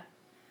 but yeah.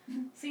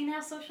 See,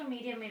 now social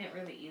media made it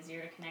really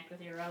easier to connect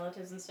with your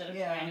relatives instead of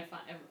Yeah. trying to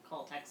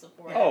call tech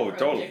support. Oh, or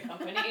totally.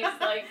 Companies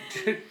like.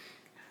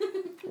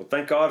 Well,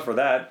 thank God for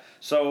that.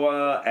 So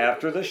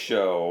after the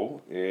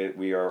show,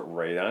 we are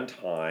right on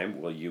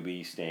time. Will you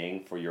be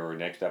staying for your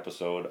next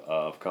episode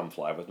of Come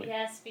Fly With Me?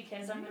 Yes,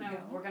 because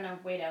we're gonna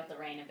wait out the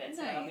rain a bit,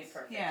 so that'll be Nice.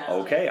 perfect. Yeah.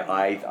 Okay,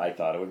 I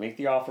thought I would make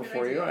the offer Good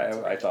for you.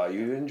 idea. I thought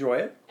you'd enjoy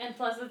it. And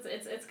plus,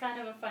 it's kind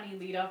of a funny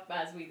lead up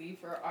as we leave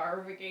for our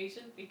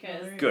vacation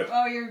because Good.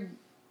 Oh, you're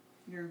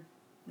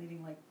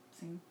leading like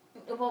soon.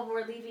 well,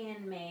 we're leaving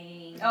in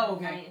May. Oh,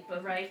 okay.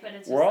 9th, but it's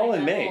just We're all like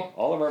in that May. whole-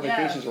 All of our Yeah.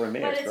 vacations are in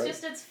May. But It's it's great.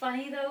 just it's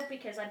funny though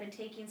because I've been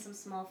taking some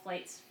small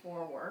flights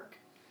for work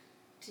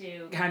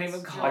to Can't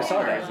even call I it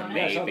saw that. as a Yeah, I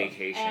May saw that.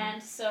 vacation.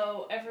 and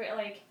so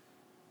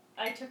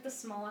I took the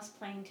smallest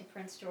plane to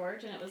Prince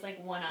George, and it was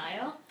like one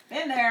aisle.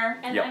 In there.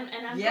 And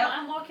Yep.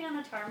 I'm walking on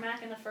the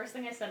tarmac, and the first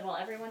thing I said, while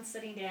everyone's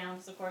sitting down,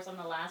 because of course I'm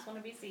the last one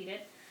to be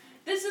seated,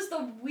 this is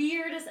the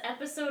weirdest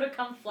episode of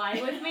Come Fly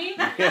With Me.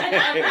 And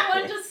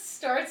everyone just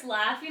starts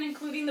laughing,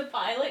 including the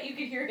pilot. You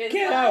could hear his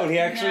Get laugh. out! He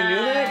actually knew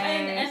that.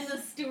 And the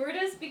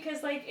stewardess,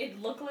 because like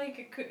it looked like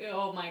it could,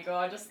 oh my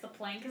god, just the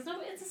plane, because no,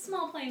 it's a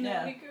small plane,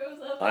 nobody goes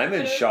up. I'm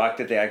in But it- shock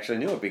that they actually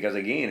knew it because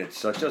again, it's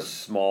such a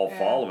small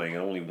following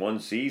and only one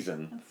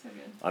season. That's so good.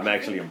 I'm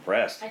actually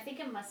impressed. I think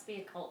it must be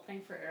a cult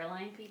thing for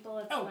airline people.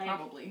 It's Oh, like,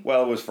 probably.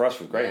 Well, it was for us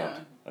with Greyhound.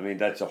 Yeah. I mean,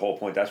 that's the whole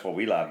point. That's why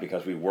we laugh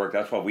because we work.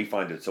 That's why we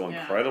find it so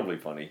Yeah. incredibly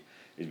funny.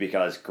 Is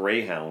because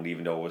Greyhound,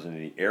 even though it wasn't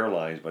in the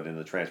airlines but in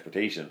the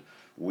transportation,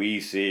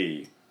 we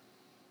see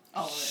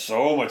All of it.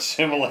 so much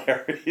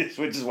similarities,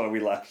 which is why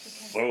we laugh because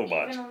so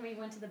much. Even when we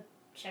went to the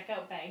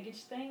checkout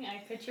baggage thing, I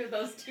picture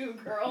those two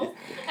girls.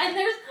 And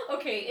there's,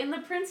 okay, in the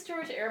Prince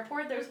George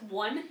airport, there's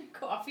one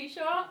coffee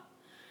shop,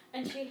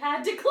 and she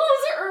had to close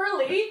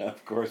early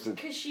Of course,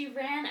 because she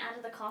ran out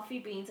of the coffee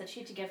beans that she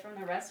had to get from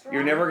the restaurant.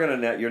 you're never gonna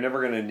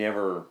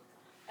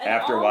And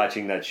after all-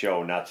 watching that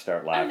show not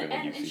start laughing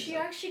when you and see she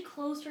that. actually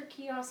closed her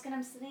kiosk, and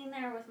I'm sitting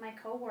there with my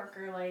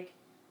coworker, like,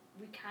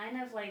 we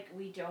kind of, like,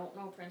 we don't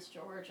know Prince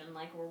George, and,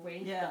 like, we're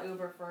waiting for the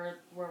Uber for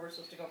where we're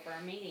supposed to go for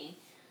our meeting.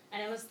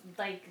 And it was,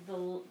 like,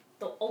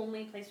 the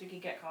only place we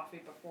could get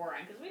coffee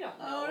beforehand, because we don't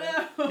know.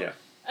 Oh no. Yeah.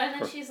 And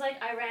then she's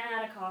like, I ran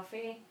out of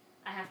coffee,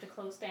 I have to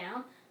close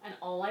down. And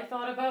all I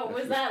thought about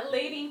was that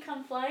lady in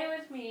Come Fly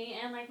With Me,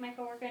 and, like, my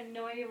coworker had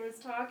no idea what I was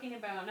talking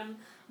about, and I'm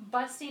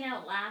busting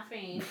out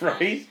laughing.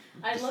 Right?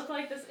 I look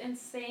like this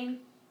insane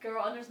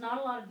girl, and there's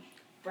not a lot of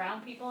brown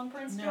people in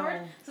Prince No.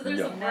 George. So there's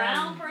No. a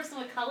brown person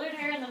with colored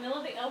hair in the middle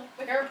of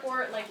the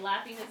airport, like,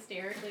 laughing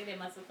hysterically. They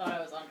must have thought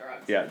I was on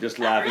drugs. Yeah, just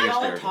Are laughing y'all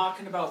hysterically.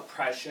 talking about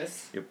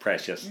Precious? You're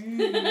precious.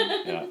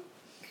 Mm. Yeah.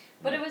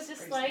 But it was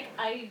just like,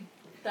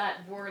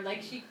 that word,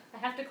 like, I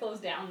have to close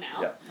down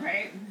now. Yeah.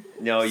 Right.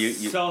 No, you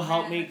So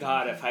help me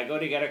God, if I go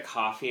to get a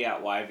coffee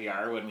at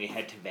YVR when we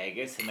head to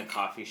Vegas and the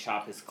coffee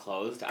shop is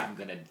closed, I'm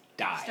gonna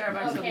die.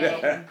 Starbucks will be Okay.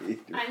 open.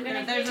 I'm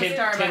gonna There's give a you-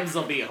 Starbucks. Tim's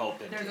will be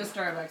open. There's a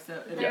Starbucks.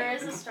 That, There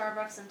is a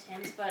Starbucks and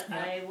Tim's, but Yeah.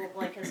 I will,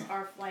 like, because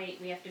our flight,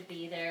 we have to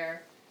be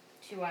there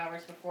 2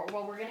 hours before.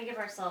 Well, we're gonna give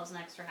ourselves an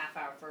extra half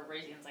hour for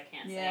reasons I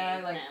can't say. Yeah,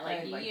 I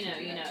like you to know,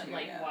 do that too,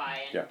 like yeah.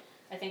 why. And Yeah.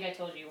 I think I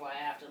told you why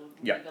I have to leave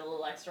Yeah. a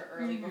little extra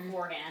early Mhm.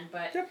 beforehand,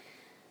 but Yep.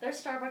 their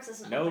Starbucks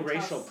isn't No open till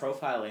racial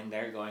profiling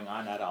there going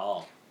on at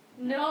all.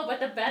 No, but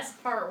the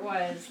best part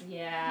was,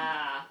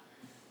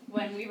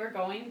 when we were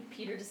going,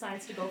 Peter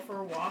decides to go for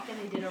a walk, and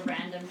they did a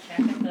random check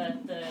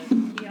at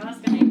the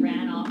kiosk, and they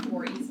ran off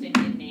 4 East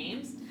Indian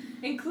names,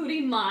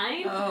 including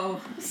mine.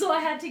 Oh. So I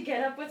had to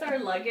get up with our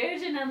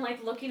luggage, and I'm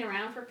like looking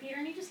around for Peter,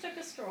 and he just took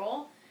a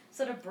stroll.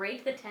 So to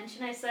break the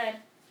tension, I said,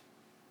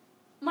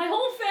 "My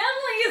whole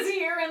family is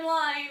here in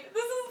line.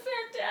 This is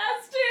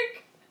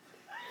fantastic."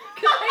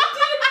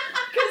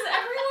 Because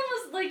everyone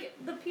was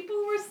like, the people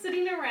who were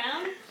sitting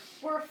around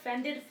were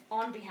offended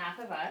on behalf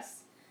of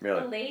us. The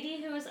really.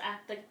 lady who was at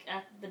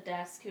the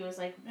desk, who was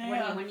like,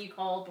 Yeah. when you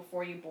call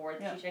before you board,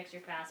 Yeah. she checks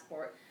your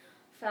passport,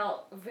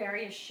 felt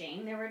very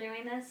ashamed they were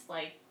doing this,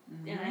 like,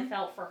 and Mm-hmm. I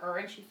felt for her,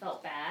 and she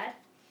felt bad.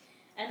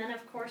 And then,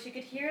 of course, you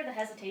could hear the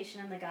hesitation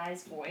in the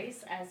guy's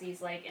voice as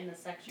he's, like, in the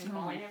section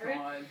calling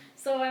everyone. God.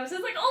 So I was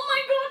just like, oh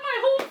my god, my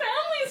whole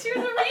family's here,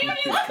 the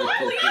reunion's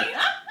complete!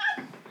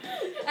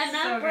 And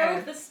that So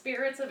broke good. the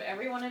spirits of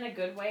everyone in a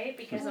good way,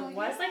 because Oh, it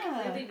was, like, a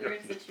yeah. really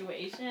weird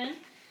situation.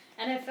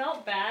 And I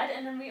felt bad,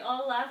 and then we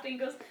all laughed,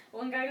 and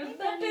one guy goes,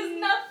 "That is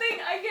nothing,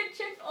 I get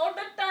checked all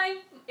the time.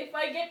 If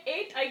I get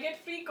 8, I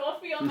get free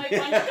coffee on my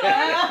punch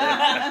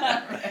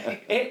card."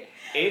 Right.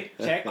 It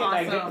check and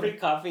I get Awesome. free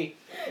coffee.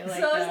 I like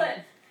So it's that.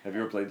 like, Have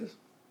you ever played this?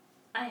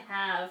 I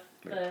have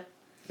the...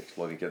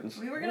 Exploding Kittens?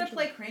 We were gonna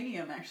play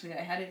Cranium actually.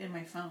 I had it in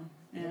my phone.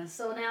 Yeah.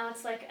 So now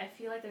it's like, I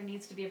feel like there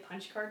needs to be a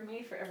punch card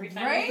made for every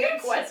time Right? you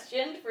get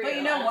questioned for But your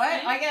you know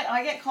last what? name.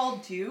 I get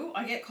called too.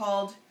 I get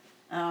called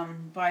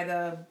by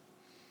the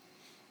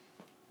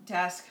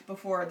desk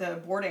before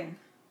the boarding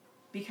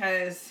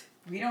because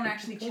we don't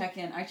actually check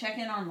in. I check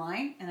in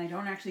online and I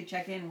don't actually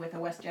check in with a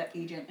WestJet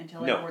agent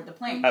until No. I board the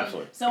plane.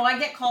 Absolutely. So I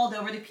get called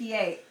over the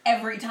PA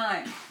every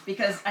time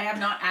because I have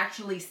not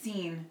actually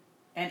seen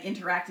and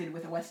interacted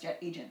with a WestJet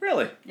agent.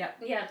 Really? Yeah,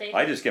 they...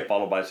 I just get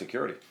followed by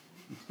security.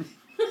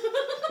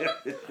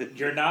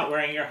 You're not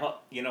wearing your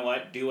you know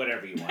what? Do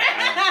whatever you want.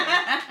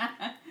 I don't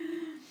care.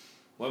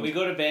 When we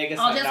go to Vegas,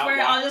 I'll I'm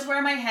just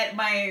wear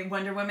my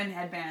Wonder Woman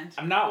headband.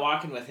 I'm not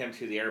walking with him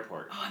to the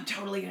airport. Oh, I'm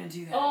totally gonna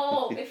do that.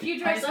 Oh, if you I'm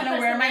dress just up gonna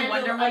as wear the my Mandal-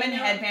 Wonder I Woman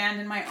know- headband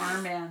and my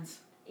armbands.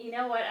 You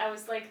know what? I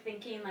was like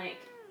thinking like,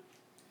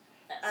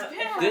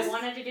 if This- I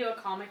wanted to do a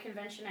comic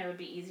convention, I would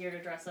be easier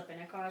to dress up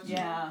in a costume.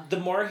 Yeah. The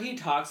more he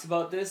talks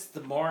about this,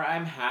 the more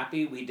I'm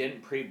happy we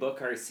didn't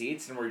pre-book our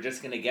seats and we're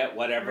just gonna get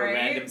whatever Right?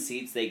 random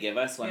seats they give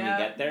us when Yeah.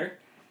 we get there.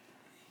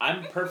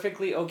 I'm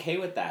perfectly okay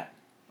with that.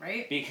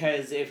 Right?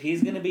 Because if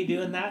he's gonna be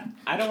doing that,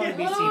 I don't want to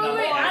be Wait, seen on my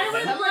wait, I would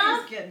headset.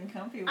 love- getting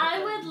comfy with I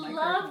the would microphone.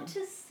 love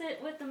to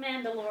sit with the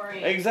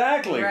Mandalorian.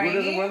 Exactly. Right? Who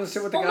doesn't want to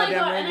sit with the Oh my goddamn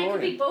god, and I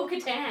could be Mandalorian?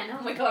 Bo-Katan.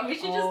 Oh my god, we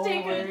should just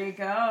take there a... you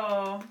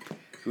go.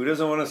 Who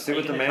doesn't want to sit Are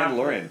with you the gonna talk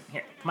Mandalorian?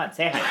 Here, come on,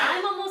 say hi.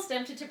 I'm almost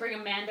tempted to bring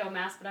a Mando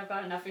mask, but I've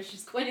got enough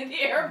issues going to the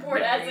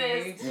airport as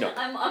is. No.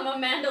 I'm a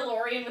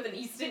Mandalorian with an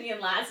East Indian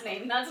last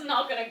name. That's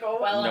not going to go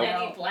well on Nope.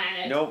 any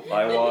planet. Nope,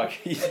 I walk.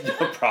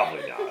 No,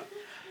 probably not.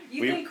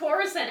 You We- think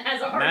Coruscant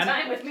has a hard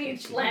time with me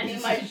landing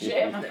my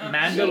ship?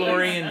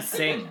 Mandalorian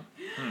sing.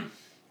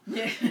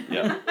 Yeah.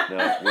 Yeah.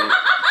 No, we-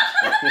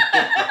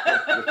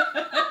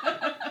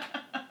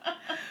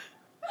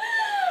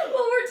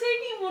 Well, we're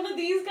taking one of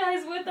these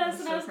guys with us, That's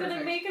and so I was gonna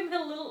perfect. make him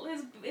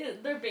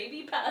their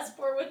baby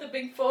passport with a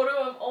big photo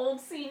of old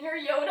senior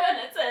Yoda, and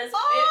it says 50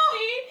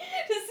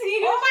 to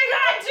see. Oh my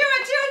god, do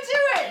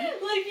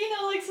it! Like, you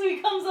know, like, so he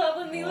comes up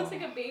and he looks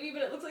like a baby,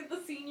 but it looks like the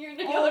senior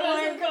Yoda. Oh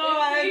my says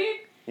God. 50.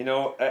 You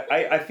know,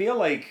 I feel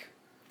like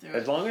Do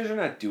as it. long as you're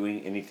not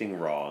doing anything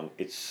wrong,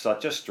 it's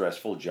such a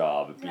stressful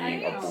job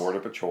being Right. a border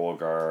patrol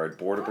guard,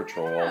 border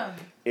patrol. Yeah.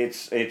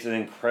 It's an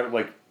incredible,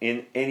 like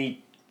in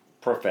any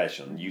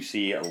profession, you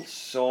see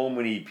so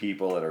many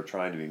people that are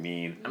trying to be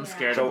mean. I'm Yeah.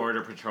 scared So- of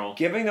Border Patrol.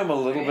 Giving them a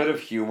little Right. bit of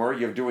humor,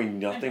 you're doing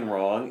nothing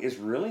wrong, is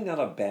really not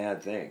a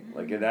bad thing.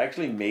 Like it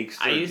actually makes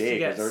their I used day. to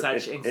get 'cause they're-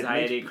 such it makes-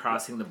 anxiety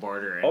crossing the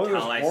border Oh, it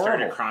was until I started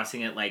horrible.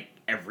 crossing it like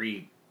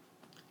every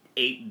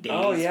 8 days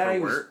Oh, yeah, for he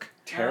was work.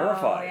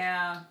 terrified. Oh,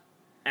 yeah.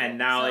 And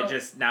now So-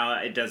 now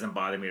it doesn't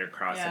bother me to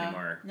cross Yeah.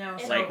 anymore. No,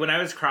 It's so Like when I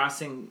was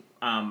crossing,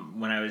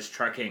 when I was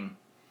trucking,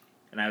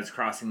 and I was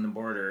crossing the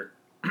border,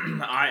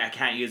 I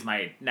can't use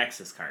my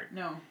Nexus card.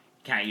 no.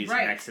 Can't use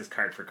Right. a Nexus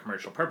card for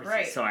commercial purposes.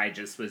 Right. So I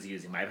just was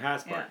using my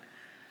passport.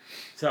 Yeah.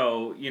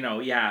 So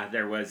yeah,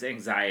 there was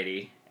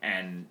anxiety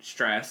and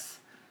stress,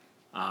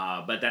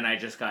 but then I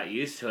just got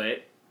used to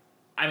it.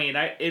 I mean,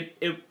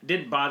 it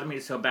didn't bother me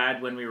so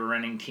bad when we were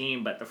running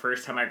team, but the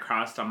first time I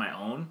crossed on my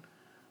own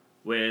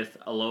with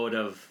a load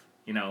of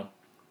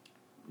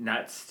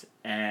nuts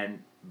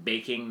and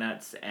baking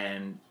nuts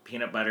and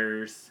peanut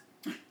butters,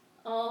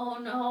 Oh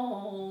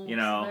no. You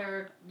know,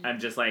 They're, I'm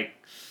just like,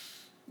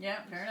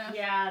 Yeah, fair enough.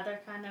 yeah, they're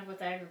kind of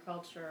with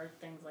agriculture or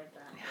things like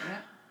that. Yeah.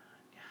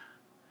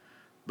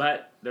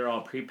 but they're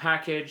all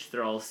prepackaged,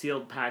 they're all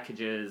sealed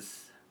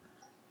packages,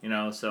 so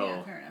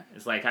Yeah, fair enough.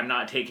 it's like I'm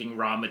not taking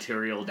raw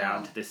material down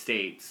No. to the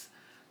States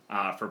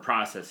for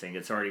processing.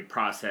 It's already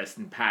processed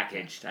and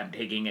packaged. I'm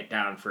taking it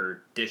down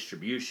for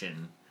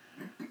distribution.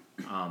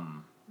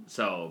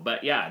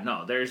 But yeah,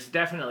 no, there's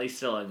definitely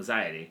still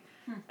anxiety.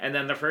 And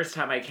then the first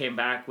time I came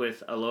back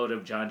with a load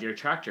of John Deere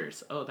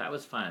tractors, oh, that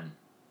was fun.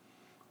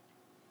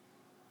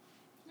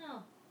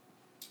 No.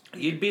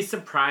 You'd be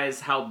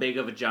surprised how big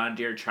of a John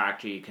Deere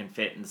tractor you can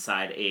fit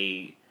inside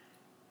a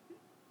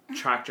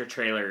tractor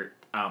trailer,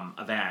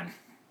 a van.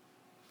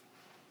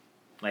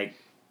 Like,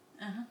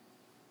 Uh-huh.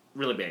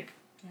 really big.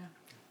 Yeah.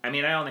 I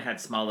mean, I only had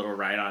small little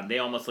ride-on. They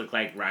almost look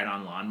like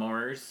ride-on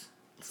lawnmowers.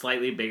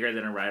 Slightly bigger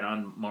than a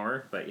ride-on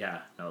mower, but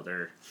yeah, no,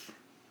 they're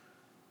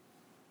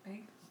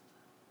Big.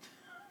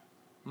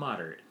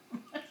 moderate.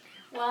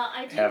 Well,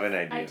 I Have an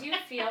idea. I do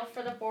feel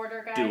for the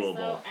border guys Doable.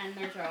 though and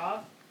their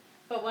job.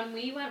 But when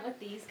we went with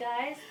these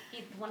guys,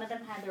 one of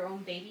them had their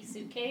own baby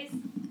suitcase.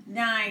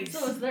 Nice. So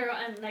it was there,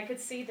 and I could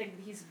see that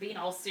he's being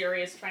all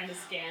serious trying to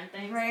scan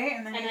things. Right,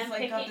 and then And he's I'm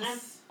like got picking,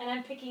 this.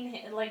 I'm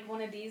picking like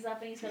one of these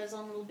up, and he's got his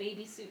own little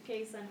baby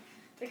suitcase, and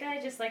the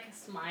guy just like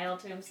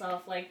smiled to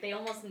himself, like they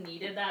almost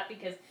needed that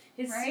because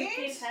his Right?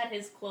 suitcase had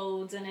his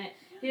clothes in it,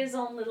 his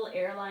own little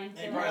airline And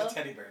he pillow, brought his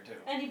teddy bear too.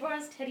 and he brought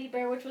his teddy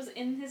bear, which was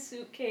in his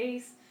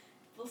suitcase.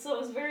 So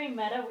it was very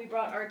meta. We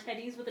brought our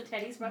teddies with the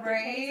teddies, brought their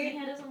teddies, and he Right?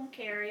 had his own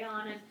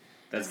carry-on, and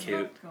That's the cute.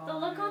 Look, the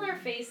look on their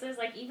faces,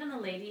 like even the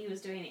lady who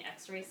was doing the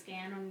X-ray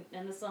scan,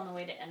 and this is on the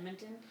way to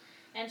Edmonton,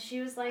 and she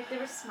was like, they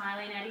were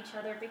smiling at each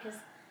other because,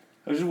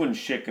 This is when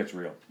shit gets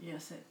real.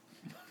 Yes, it.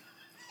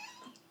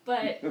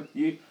 but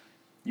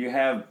You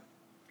have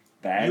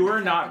bad. You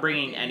were not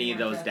bringing any of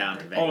those down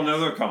to Vegas. Oh no,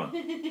 they're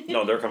coming.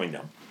 No, they're coming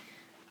down.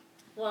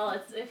 well,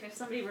 it's, if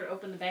somebody were to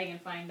open the bag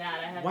and find that,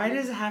 I had. Why to,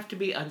 does it have to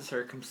be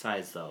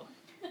uncircumcised, though?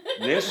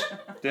 This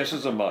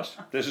is a must.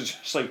 This is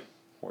just like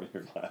pour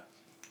your glass.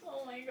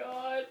 Oh my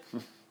god.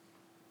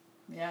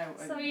 Yeah.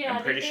 So yeah,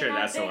 I'm pretty they sure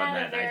had, that's the they one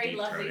had that a I very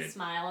lovely deep-throated.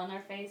 smile on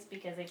their face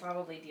because they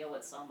probably deal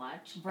with so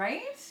much.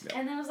 Right?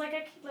 And it was like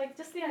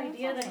just the That's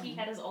idea that he awesome.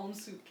 had his own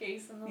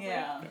suitcase and was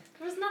Yeah. like,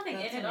 there was nothing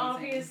That's in it amazing.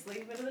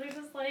 obviously, but they're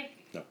just like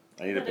No,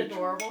 I need a an picture.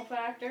 adorable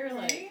factor.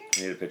 Like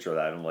I need a picture of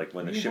that. I'm like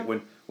when the You shit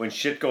have- when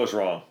shit goes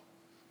wrong.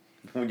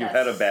 When you've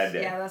had a bad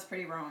day. Yeah, that's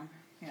pretty wrong.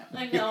 Yeah.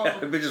 I know. Yeah,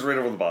 bitch just right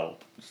over the bottle.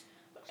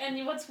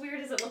 And what's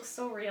weird is it looks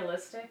so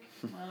realistic,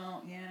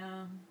 Well,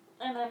 yeah.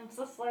 and I'm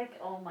just like,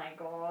 oh my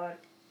god.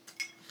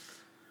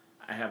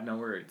 I have no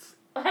words.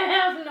 I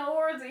have no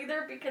words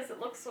either because it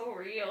looks so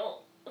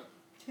real.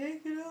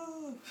 Take it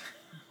off.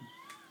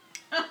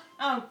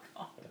 Oh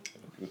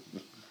God.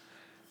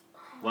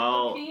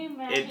 Well, Can you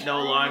imagine? it no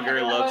Oh my longer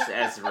God. looks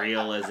as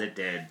real as it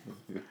did.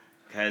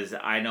 Because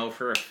I know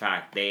for a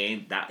fact they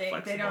ain't that They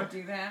flexible. don't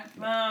do that.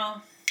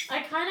 Well,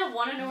 I kind of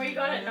want to know where you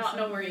got it, not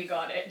know where you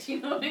got it. Do you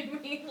know what I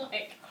mean?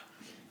 Like,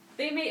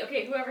 they made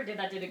whoever did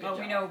that did a good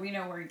job. we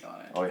know where you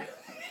got it. Oh yeah.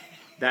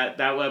 That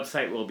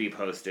website will be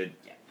posted.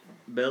 Yeah.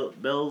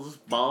 Bill's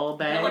Ball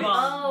Bag. Billabong.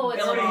 Oh,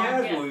 it's It already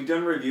Billabong, has. We've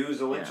done reviews.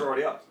 The links are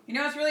already up. You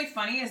know what's really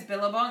funny is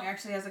Billabong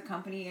actually has a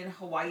company in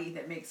Hawaii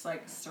that makes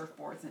like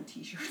surfboards and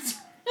T-shirts.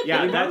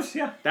 Yeah, Really that's nice,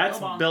 yeah. that's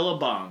Billabong.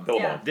 Billabong.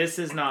 Billabong. Yeah. This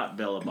is not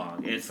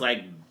Billabong. It's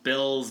like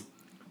Bill's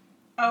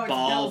Oh, it's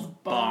Ball Bill's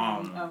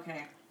Bong. Bong.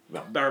 Okay.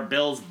 or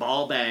Bill's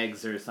Ball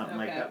Bags or something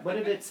like Okay. that. What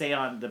did it say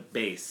on the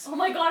base? Oh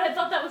my god, I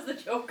thought that was the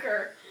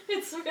Joker.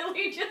 It's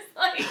really just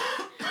like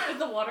with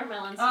the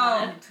watermelon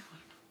Oh. smut.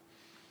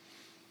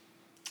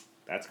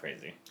 That's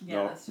crazy. Yeah,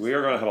 No, that's just we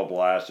are going to have a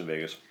blast in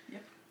Vegas.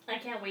 I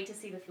can't wait to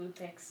see the food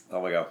pics.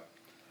 Oh my god.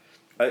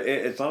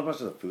 It's not much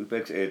of the food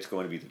pics. It's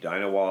going to be the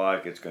Dino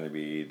Walk. It's going to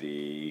be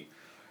the,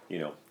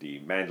 the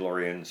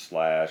Mandalorian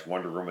 /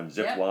 Wonder Woman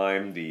zip Yep.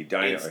 line. The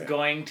Dino. It's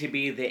going to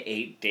be the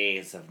 8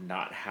 days of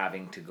not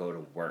having to go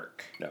to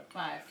work. 5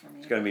 for me.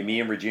 It's going to be me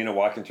and Regina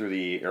walking through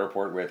the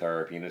airport with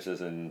our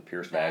penises and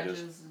pierced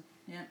badges.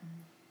 Yeah.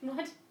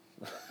 What?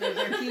 They're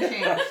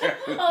keychains.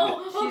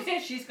 Oh, okay.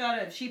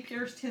 She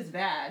pierced his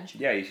badge.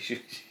 Yeah, she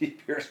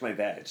pierced my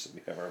badge. So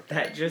we have our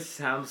That just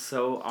sounds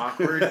so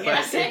awkward.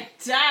 Yes, but it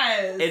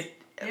does.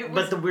 It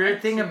was but the weird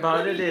meant thing to.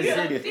 about it is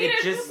it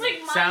Peter's just just like,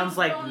 mine's sounds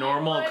like blown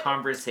normal away.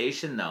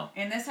 conversation though.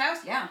 In this house,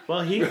 yeah.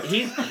 Well, he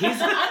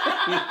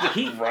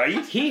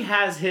Right? he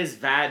has his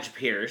vag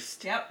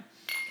pierced. Yep.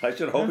 I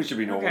should hope it should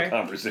be normal Okay.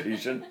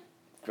 conversation.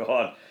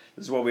 God,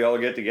 this is what we all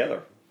get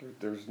together.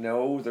 There's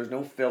no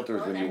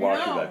filters when you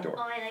walk through that door.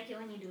 Oh, I like it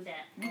when you do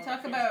that. We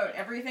talk about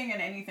everything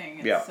and anything.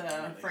 It's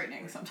Yeah.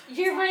 frightening sometimes.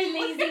 You're my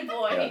lazy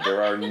boy. Yeah,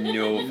 there are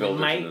no filters in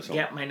Might this home.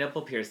 get my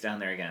nipple pierced down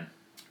there again.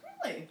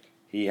 Really?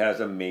 He has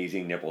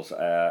amazing nipples.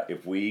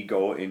 If we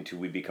go into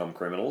We Become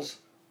Criminals,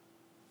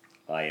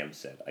 I am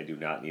set. I do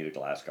not need a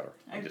glass cover.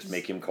 I just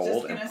make him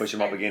cold and push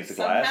him up against the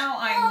glass. Somehow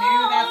I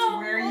knew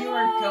that's where you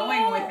were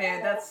going with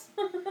it. That's.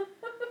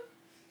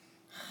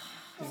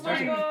 I'm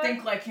starting to God.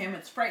 think like him.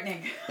 It's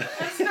frightening.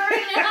 I'm starting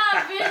to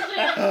have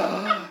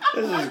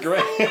vision. This is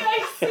great.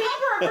 I see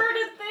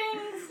perverted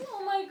things.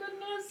 Oh my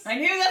goodness. I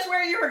knew that's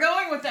where you were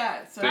going with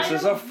that. So This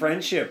is a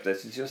friendship.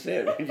 This is just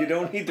it. You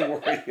don't need to worry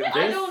about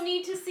I this. don't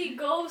need to see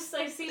ghosts.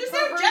 I see there's no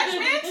perverted.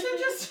 judgment. So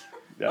just.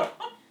 Yeah.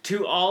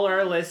 To all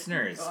our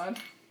listeners, God.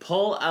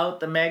 pull out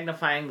the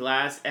magnifying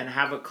glass and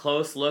have a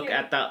close look Here.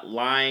 at that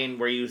line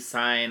where you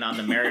sign on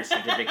the marriage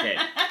certificate.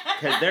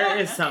 Because there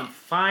is some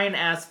fine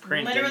ass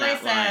print in Literally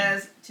that line.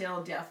 says,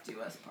 "Till death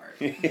do us part."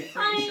 I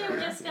Pretty am sure.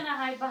 just gonna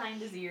hide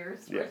behind his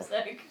ears for a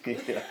sec.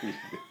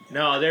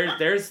 No,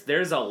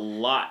 there's a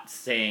lot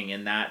saying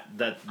in that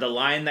the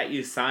line that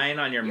you sign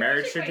on your You're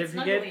marriage actually quite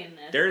certificate. snuggly in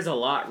this. There's a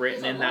lot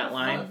written There's in a lot that of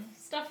line.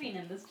 stuffing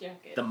in this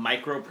jacket. The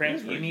micro print.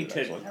 That's You very need good,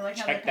 to actually. I like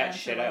how check the that pants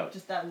shit are, like, out.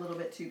 just that little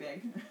bit too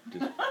big.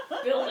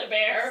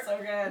 Build-A-Bear. So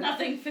good.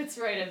 Nothing fits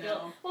right at Bill.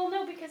 No. Well,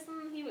 no, because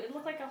he would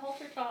look like a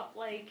halter top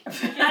like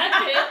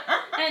jacket,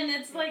 and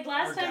it's like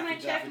last Or time I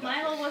Daffy checked, Duck.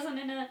 Milo wasn't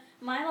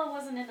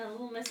in a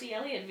little Missy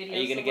Elliott video. Are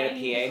you gonna so get why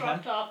a need PA,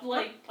 crop top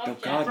like Oh,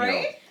 top God, jacket? no.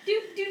 Right?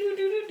 Do do do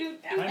do do do.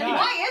 Why And not?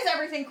 why is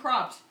everything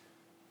cropped?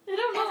 I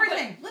don't know. but-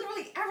 Everything,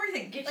 literally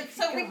everything. Get Like, your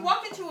so feet we going.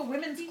 walked into a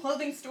women's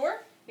clothing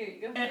store, Here you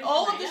go. and Here's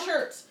all your of the night out.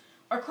 shirts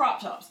are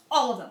crop tops.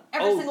 All of them,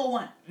 every Oh. single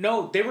one.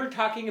 No, they were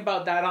talking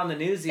about that on the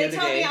news the They other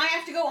tell me day. I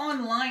have to go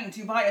online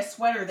to buy a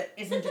sweater that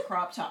isn't a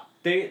crop top.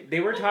 They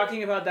were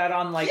talking about that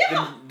on like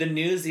Yeah. the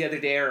news the other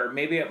day, or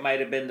maybe it might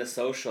have been the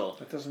social.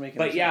 That doesn't make any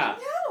But sense. yeah,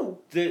 No.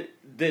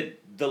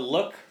 the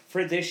look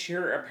for this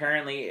year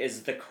apparently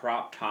is the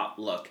crop top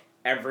look.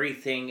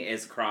 Everything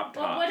is crop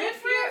But top. what Good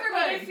if for your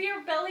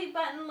everybody. belly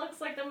button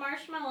looks like the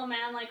marshmallow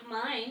man like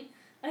mine?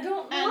 I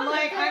don't And want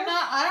like, it. I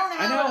don't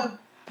I have know.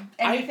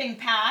 anything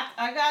packed.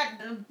 I got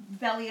the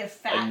belly of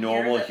fat A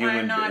normal here that human,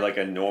 I'm not, like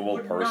a normal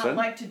would person. not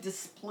like to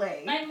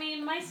display. I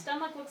mean, my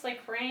stomach looks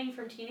like Krang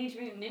from Teenage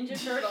Mutant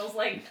Ninja Turtles.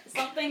 Like,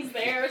 something's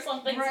there,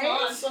 something's Right?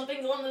 not,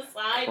 something's on the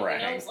side,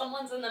 Krang.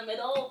 someone's in the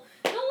middle.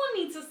 No one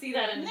needs to see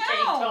that in a tank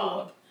No.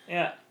 top.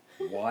 Yeah,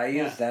 Why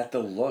is that the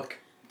look?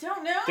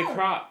 Don't know.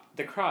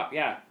 the crop,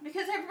 yeah.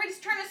 Because everybody's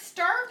trying to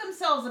starve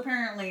themselves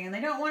apparently, and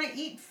they don't want to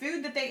eat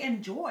food that they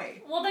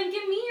enjoy. Well, then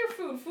give me your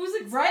food. Food's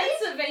expensive.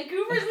 Right?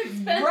 Vancouver's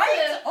expensive.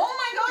 Right? Oh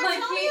my God! My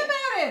Tell me P-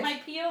 about it.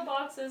 My P.O.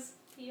 box is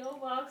P.O.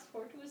 Box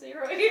 420.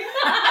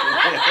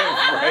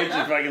 Right?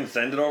 If I can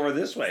send it over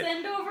this way.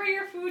 Send over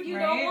your food you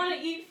Right? don't want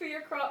to eat for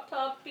your crop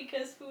top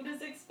because food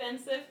is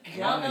expensive.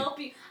 Yeah.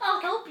 I'll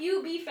help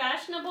you be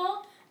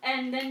fashionable,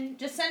 and then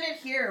Just send it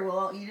here. We'll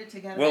all eat it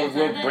together. Well, And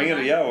we'll then bring it.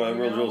 like, Yeah, you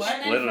we'll know what?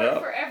 and split then it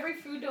up. for every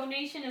food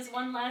donation is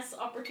one less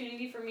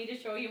opportunity for me to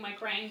show you my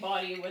Krang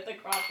body with a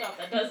crop top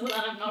that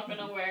I'm not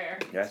gonna wear.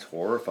 That's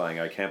horrifying.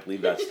 I can't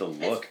believe that's the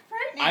look.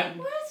 It's I'm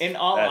frightening. in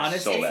all That's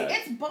honesty, so bad.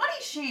 It's body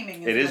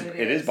shaming. It is. What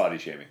It is body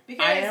shaming.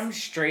 Because I am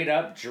straight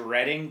up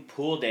dreading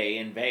pool day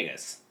in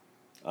Vegas.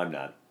 I'm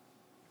not.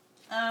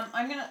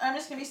 I'm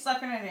just gonna be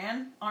sucking it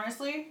in.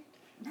 Honestly,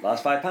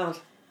 Lost 5 pounds.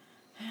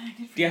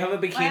 Good for Do you have a I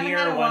haven't bikini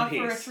had or a one walk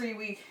for a piece? 3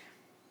 week.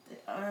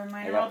 Mine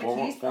I are all got four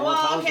more bikinis.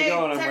 pounds to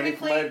go, and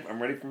technically,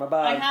 I'm ready for my I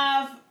bag.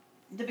 have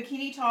the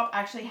bikini top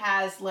actually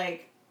has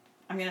like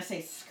I'm gonna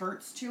say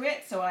skirts to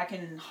it, so I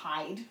can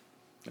hide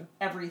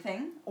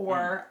everything,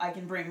 or I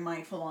can bring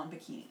my full on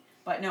bikini.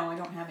 But no, I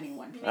don't have any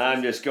one pieces.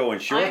 I'm just going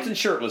shorts and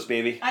shirtless,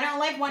 baby. I don't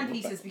like one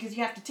pieces because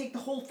you have to take the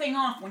whole thing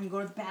off when you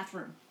go to the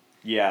bathroom.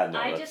 Yeah, no.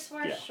 I that's- just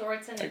wear yeah.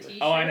 shorts and I a agree.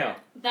 t-shirt. Oh, I know.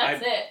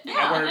 That's it.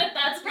 I wear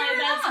that's fair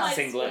my enough.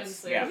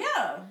 swimsuit. Yeah.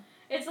 Yeah.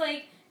 It's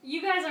like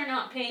you guys are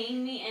not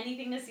paying me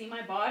anything to see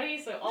my body,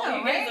 so all No,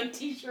 you get right? is a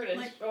t-shirt and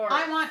Like, shorts.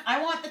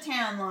 I want the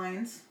tan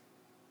lines.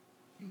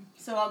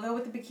 So I'll go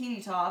with the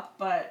bikini top,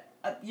 but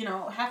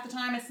half the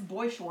time it's the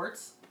boy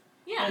shorts.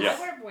 yeah, Yeah. I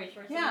wear boy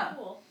shorts. Yeah. They're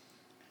cool.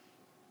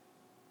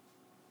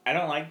 I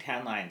don't like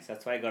tan lines.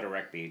 That's why I go to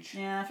Rec Beach.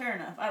 Yeah, fair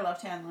enough. I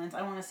love tan lines.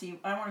 I want to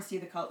see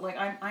the color. Like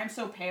I'm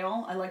so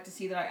pale. I like to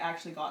see that I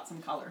actually got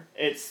some color.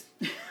 It's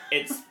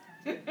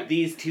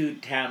these two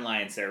tan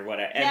lines or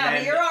whatever. And yeah,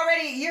 then,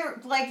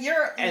 but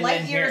you're And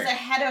light then years here.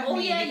 ahead of Oh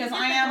me yeah, because you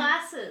I get am the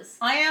glasses.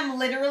 I am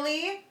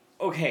literally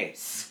okay.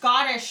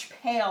 Scottish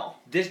pale.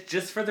 This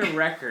just for the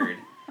record.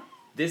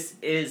 This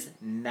is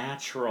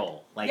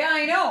natural. Like Yeah,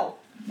 I know.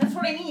 That's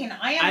what I mean.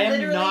 I am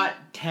literally not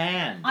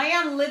tan. I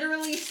am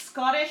literally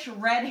Scottish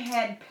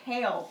redhead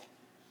pale.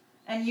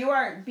 And you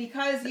are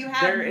because you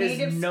have There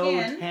native is no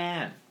skin.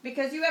 tan.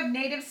 Because you have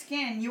native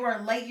skin, you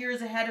are light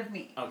years ahead of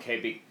me.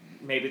 Okay,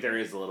 maybe there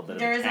is a little bit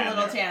There of is a tan a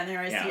little there. tan there.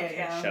 I Yeah, see it. okay,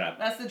 Yeah. shut up.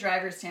 That's the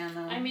driver's tan,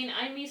 though. I mean,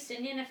 I'm East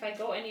Indian. If I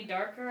go any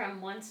darker,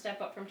 I'm one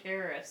step up from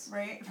terrorists.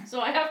 right? So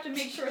I have to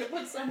make sure to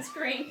put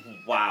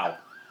sunscreen. Wow.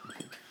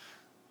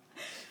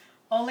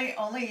 Only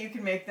you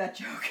can make that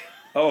joke.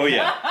 Oh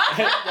yeah.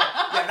 Yeah,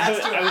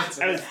 that's too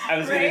offensive. I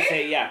was Right? gonna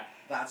say yeah.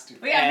 That's too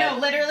But yeah, no,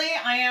 And literally,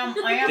 I am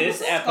this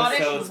Scottish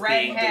episode's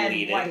being redhead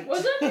deleted. white.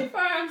 Was it too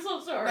far? I'm so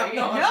sorry.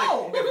 No,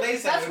 No, if they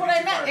said that's it, what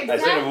it'd be I too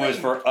meant. far. I said it was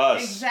for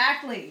us.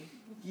 Exactly.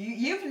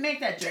 You can make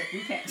that joke.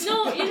 We can't.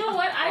 No, you know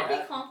what? I'd be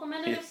Alright.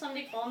 complimented if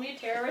somebody called me a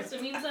terrorist.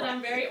 It means that I'm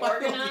very I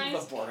don't think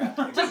organized. the Borat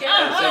To thing. get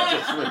That a,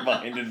 just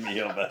reminded me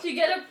of it. to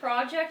get a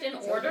project in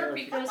order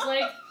because,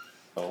 like,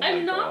 Oh my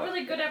I'm not God.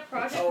 really good at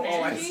project Oh,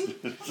 I managing.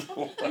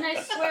 And I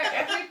swear,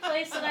 every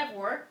place that I've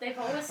worked, they've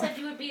always said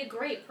you would be a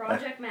great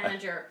project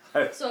manager.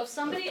 So if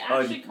somebody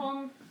actually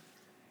called me,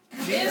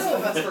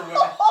 That's for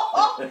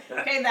women.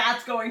 Okay,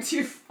 that's going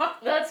too far.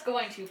 that's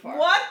going too far.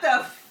 What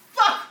the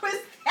fuck was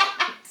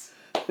that?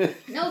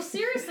 No,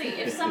 seriously,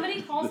 if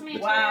somebody calls me a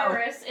Wow.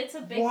 terrorist, it's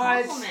a big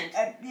What? compliment.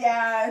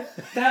 Yeah.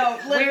 No,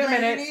 Wait a literally,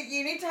 minute.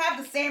 you need to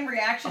have the same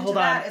reaction Hold to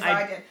that on, as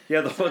I- I did.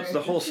 Yeah, the Sorry.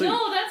 the whole suit.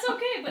 No, that's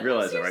okay, but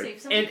Realize that, seriously, right?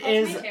 if somebody It calls me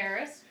is- a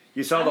terrorist,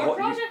 You saw I'm the a whole.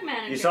 project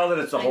manager. You saw that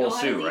it's a I whole know how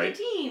to suit, lead right? A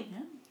team.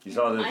 You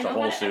saw that I it's a know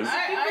whole how to suit.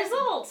 execute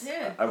results.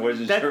 did. I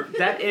wasn't sure.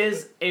 That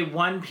is a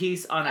one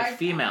piece on a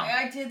female.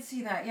 I did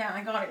see that. Yeah,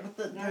 I got it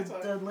with That's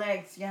all the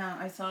legs. Yeah,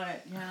 I saw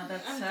it. Yeah,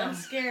 that's. I'm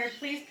scared.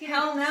 Please, Peter.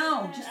 Hell don't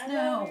no, say that. just I no.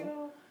 love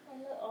you.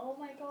 Oh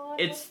my god.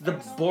 It's what's the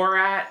going on?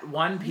 Borat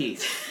one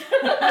piece.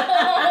 That's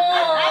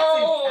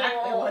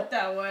exactly what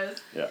that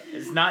was.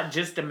 It's not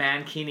just a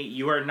mankini.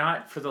 You are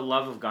not, for the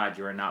love of God,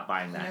 you are not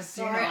buying that. Yes.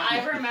 Sorry,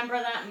 I remember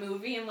that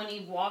movie, and when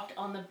he walked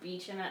on the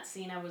beach in that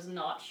scene, I was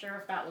not sure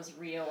if that was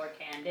real or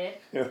candid.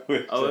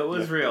 Oh, it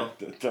was real.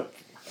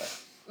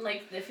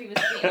 Like, if he was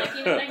being, like,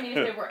 you know what I mean?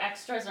 If there were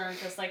extras or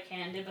just, like,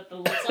 candid, but the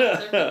looks on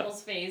other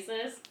people's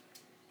faces.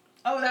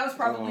 Oh, that was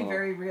probably Oh.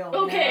 very real.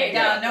 Okay,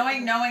 Yeah, yeah.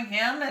 knowing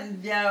him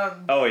and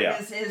Oh, yeah.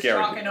 his Guaranteed.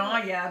 shock and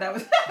awe. Yeah, that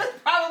was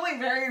probably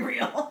very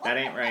real. That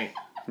ain't right.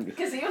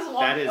 Because he was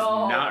walking. That is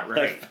not I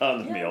right.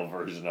 found the male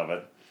version of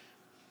it.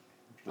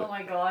 Oh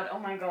my god, oh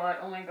my god,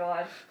 oh my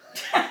god.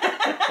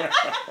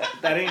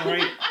 That ain't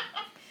right.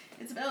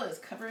 Isabella is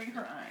covering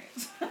her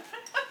eyes.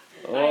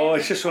 Oh,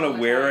 I just want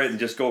to wear it and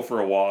just go for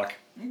a walk.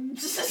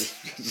 Yes,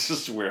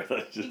 Just wear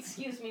that. Just.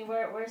 Excuse me,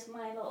 where's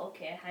Milo?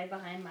 Okay, hide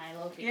behind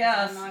Milo because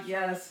Yes, I'm not sure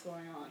yes. what's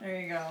going on. there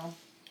you go.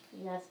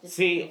 Yes, just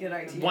See, Good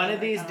idea. one of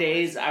I these kinda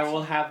days like I that.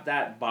 will have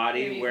that Here body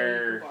you go, you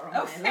where can borrow Oh,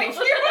 Milo. thank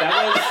you.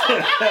 that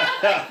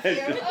was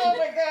Thank you. Oh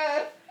my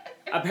god.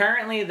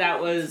 apparently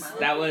that was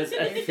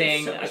a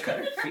thing So much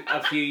better.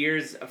 a few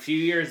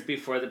years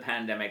before the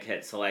pandemic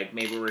hit. So like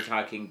maybe we're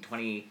talking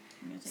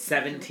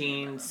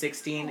 2017,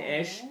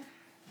 16-ish.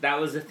 That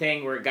was a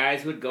thing where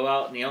guys would go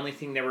out and the only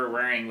thing they were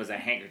wearing was a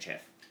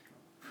handkerchief.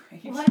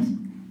 What?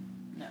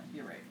 No,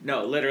 you're right.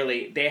 No,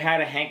 literally, they had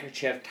a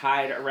handkerchief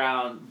tied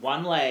around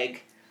one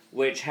leg,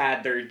 which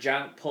had their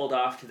junk pulled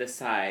off to the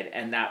side,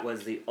 and that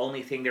was the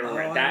only thing they were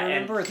wearing. That I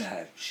remember and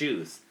that.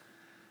 shoes.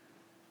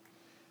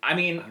 I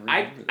mean, I I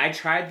remember that.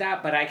 tried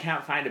that, but I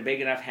can't find a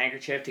big enough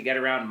handkerchief to get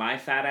around my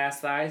fat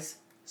ass thighs,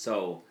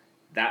 so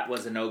that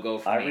was a no-go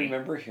for I me.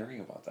 remember hearing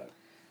about that.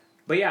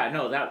 But yeah,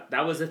 no,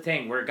 that was a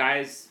thing where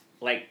guys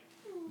like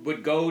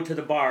would go to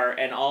the bar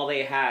and all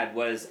they had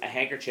was a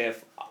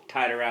handkerchief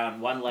tied around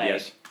one leg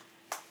Yes.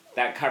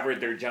 that covered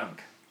their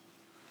junk.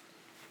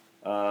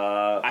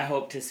 I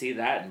hope to see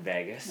that in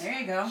Vegas. There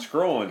you go.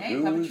 Scrolling. Hey,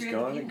 Who's puppetry of the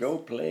gonna penis. go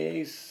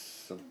play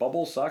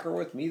bubble soccer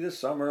with me this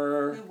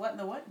summer? What in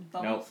the what?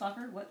 Bubble Nope.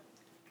 soccer? What?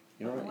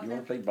 You know, What you was want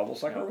it? to play Bubble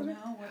Sucker No, with me?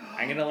 what?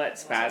 I'm gonna let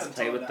Spaz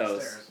play with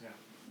those.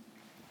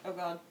 Oh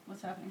God,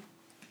 what's happening?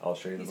 I'll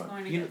show you the He's one.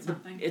 going to You know, get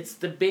something. it's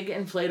the big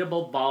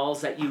inflatable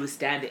balls that you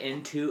stand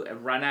into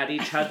and run at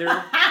each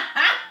other.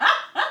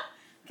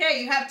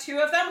 Okay, you have 2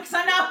 of them because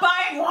I'm not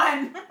buying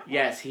one.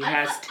 Yes, he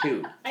has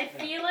 2. I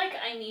feel like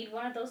I need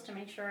one of those to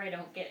make sure I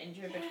don't get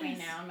injured between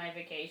now and my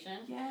vacation.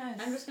 Yes.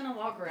 I'm just gonna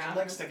walk around.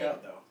 Your legs stick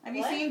out though. Have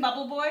you What? seen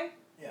Bubble Boy?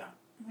 Yeah.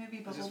 Maybe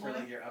It's Bubble just Boy. for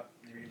like your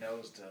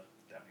nose to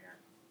down here.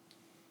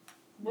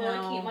 Will No,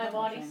 it keep my the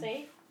whole body thing.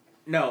 safe?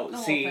 No, The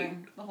see, whole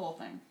thing. The whole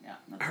thing. Yeah.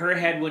 that's her the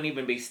head thing. wouldn't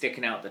even be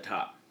sticking out the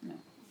top. Okay.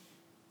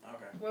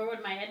 Where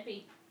would my head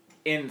be?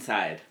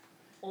 Inside.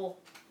 Oh.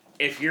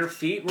 If your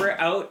feet were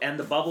out and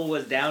the bubble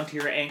was down to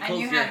your ankles,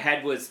 you your have-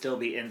 head would still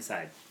be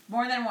inside.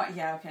 More than one.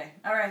 Yeah. Okay.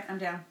 All right. I'm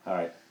down. All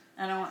right.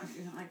 I don't want.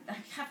 I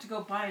have to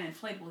go buy an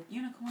inflatable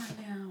unicorn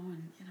now,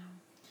 and you know.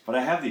 But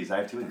I have these. I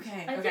have 2 of these.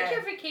 Okay. I okay. think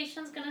your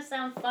vacation's gonna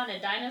sound fun. A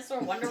dinosaur,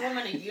 Wonder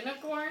Woman, a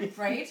unicorn.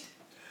 Right?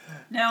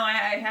 No, I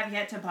have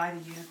yet to buy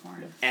the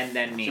unicorn. And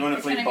then me. Do you want to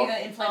It's play gonna be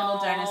bubble? the inflatable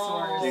Oh.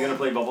 dinosaurs. Are you gonna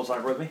play Bubble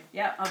Sucker with me?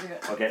 Yeah, I'll do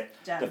it. Okay.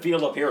 Done. The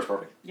field up here is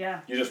perfect.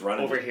 Yeah. You just run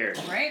it. Over here.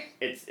 Right?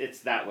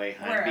 It's that way,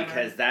 hun, Wherever.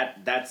 because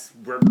that's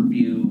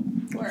Riverview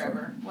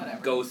Wherever.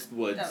 Whatever. Ghost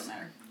Woods. Doesn't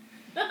matter.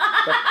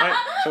 Right,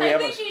 so we I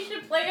have think you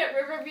should play at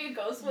Riverview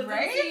Ghostwoods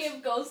Right? and see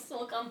if ghosts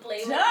will come play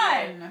with you.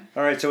 Done.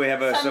 All right. So we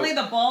have a. Suddenly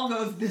the ball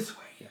goes this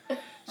way.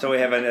 So we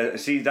have a.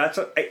 See, that's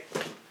a. Hey,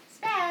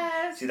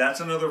 Spaz. see,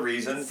 that's another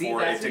reason See, for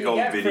that's it to what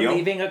you go get video. for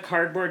leaving a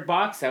cardboard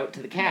box out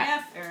to the cat.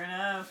 Yeah, fair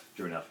enough.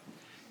 True enough.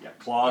 Yeah,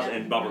 claws Yeah,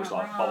 and bubble you're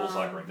sucker. not Bubble wrong.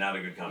 sucker. Not a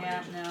good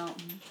Yeah, combination.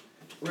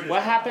 no.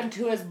 What happened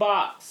to his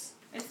box?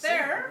 It's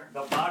there.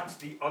 The box,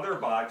 the other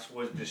box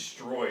was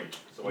destroyed.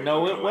 So I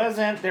No, put it away.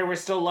 wasn't. There was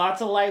still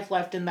lots of life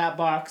left in that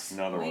box.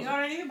 No, there We wasn't.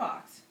 got a new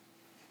box.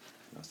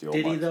 That's the old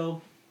Did he box.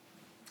 though?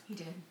 He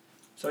did.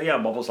 So yeah,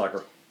 bubble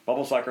sucker.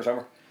 Bubble sucker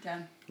summer.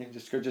 Done. Yeah,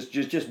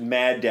 just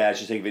mad dash.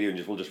 Just take video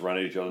and we'll just run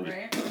at each other.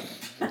 And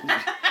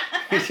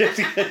Right? just,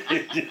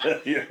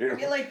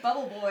 Be like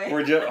Bubble Boy.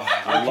 we're just. Oh,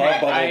 I Okay,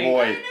 love Bubble I-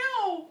 Boy. I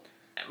know.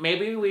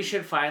 Maybe we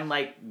should find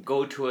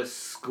go to a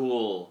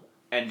school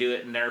and do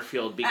it in their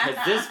field because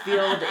this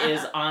field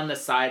is on the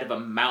side of a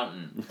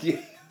mountain.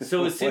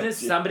 So as soon as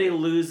somebody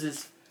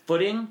loses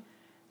footing,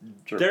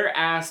 Sure. their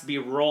ass be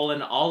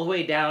rolling all the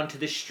way down to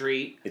the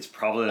street, It's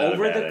probably not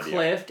over a bad the idea.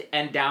 cliff,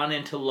 and down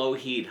into low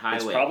heat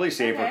highway. It's probably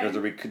safer Okay.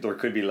 because there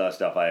could be less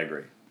stuff. I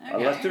agree.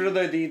 Okay. Let's do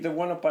the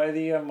one up by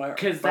the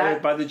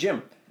by the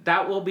gym.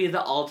 That will be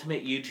the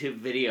ultimate YouTube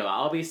video.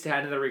 I'll be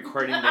standing there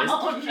recording this.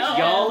 Oh, no.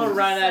 Y'all will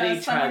run at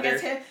each someone other,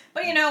 gets hit.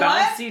 But you know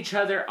bounce what? each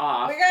other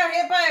off. We got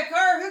hit by a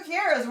car. Who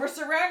cares? We're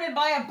surrounded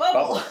by a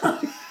bubble.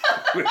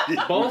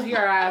 Both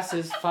your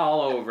asses fall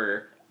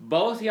over.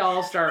 Both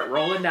y'all start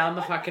rolling down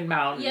the fucking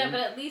mountain. Yeah,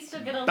 but at least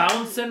you'll get a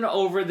Bouncing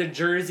over the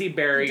Jersey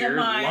barrier,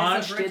 Demise of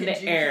launched Rick in and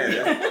the Juki.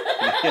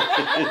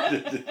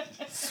 air,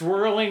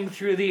 swirling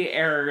through the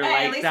air Hey, at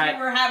like least that.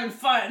 we were having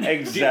fun.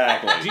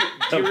 Exactly. Do you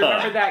Come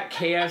remember on. that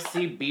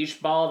KFC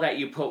beach ball that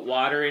you put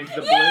water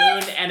into the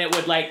Yes! balloon and it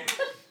would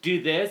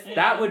do this?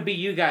 That would be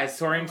you guys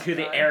soaring through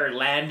the God. air,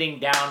 landing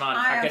down on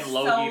I am fucking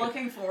low so heat.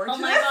 looking forward Oh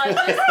to my this.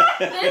 god,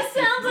 this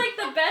sounds like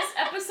the best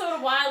episode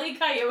of Wile E.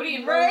 Coyote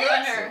and Right?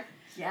 Roadrunner.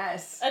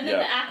 Yes. And then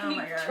Yeah. the Acme Oh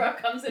my God.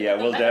 truck comes in. Yeah,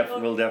 with the back.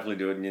 we'll definitely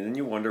do it, and then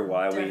you wonder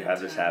why we Done, have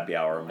this done. happy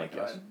hour. Oh I'm my like,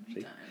 yes. God.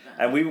 See? Done.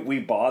 And we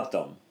bought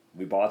them.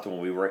 We bought them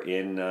when we were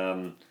in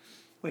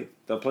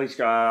the place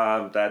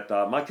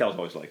that Mike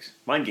always likes,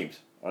 Mind Games.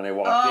 And I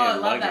walked in, I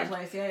love Mind that Games.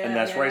 place. Yeah, yeah. And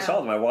that's yeah, where yeah. I saw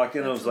them. I walked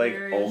in and I was That's like,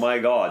 hilarious. oh my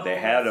god, they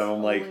had them. that's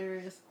I'm like,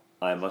 hilarious.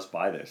 I must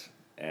buy this.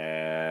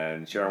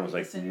 And Sharon was Need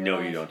like, this in your no,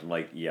 you life? don't. I'm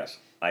like, yes,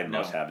 I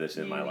must No. have this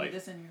in You my need life.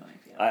 this in your life.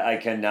 Yeah. I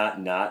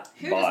cannot not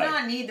Who buy. does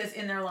not need this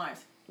in their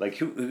lives? Like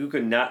who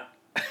could not?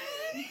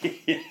 No,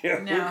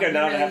 who could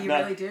not have you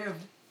not? really do.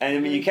 And I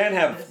mean, you can't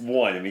have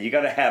one. I mean, you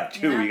got to have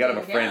two. have You got to to,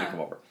 have a friend yeah. to come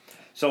over.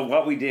 So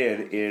what we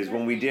did is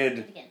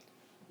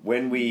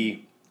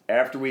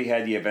after we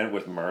had the event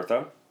with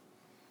Martha,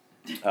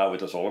 with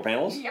the solar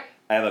panels, Yep.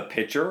 I have a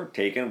picture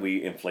taken.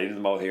 We inflated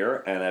them out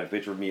here, and I have a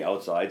picture of me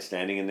outside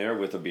standing in there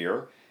with a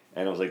beer.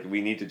 And I was like,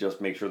 we need to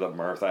just make sure that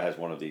Martha has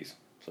one of these.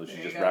 So she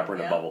There just you wrap go. her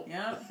in Yeah, a bubble.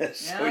 Yeah.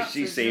 So yeah.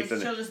 she's safe in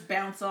it. She'll just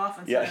bounce off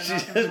and Yeah,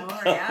 start she knocking just them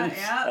over. Yeah,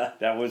 yeah.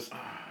 That was Oh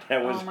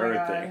my her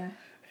God. thing.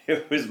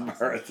 It was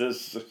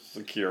Martha's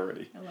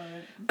security. I love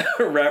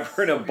it. Wrap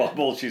her in a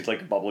bubble. She's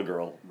like a bubble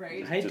girl.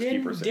 Right. I Just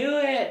keep her didn't safe. do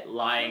it.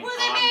 Lying Was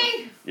on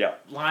it me? Yeah.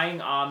 lying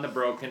on the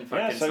broken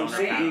fucking Yeah, so sonar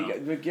see, panel.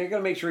 you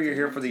gotta make sure you're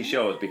here for these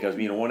shows because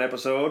one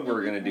episode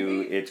we're gonna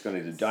do it's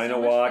gonna do Dino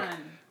So much Walk. fun.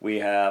 We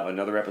have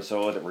another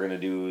episode that we're gonna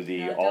do the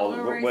Yeah, all.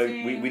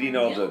 dildo We didn't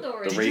know Dildo the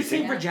racing. Did you say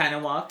racing vagina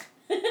walk?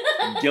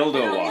 dildo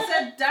No, walk. you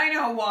said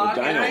Dino Walk.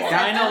 The and Dino I Walk.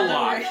 said Dino dildo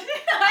Walk. racing.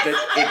 I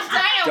It's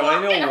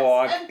said Dino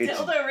Walk. and It's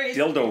dildo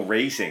racing. dildo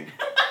racing.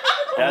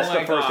 That's Oh the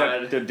my first.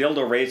 God. The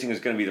dildo racing is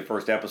going to be the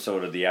first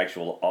episode of the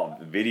actual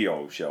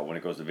video show when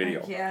it goes to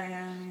video. Yeah, yeah,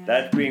 yeah.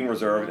 That's being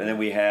reserved, and then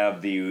we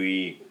have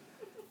the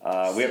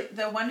We have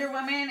the Wonder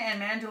Woman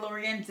and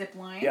Mandalorian zip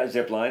line. yeah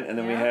zip line, and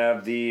then we Yeah.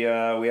 have the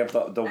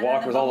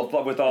walk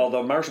then with the all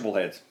the marshable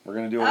heads. We're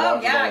gonna do a Oh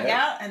walk with all the heads.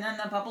 yeah, and then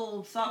the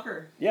bubble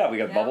soccer. Yeah, we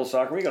got Yeah. bubble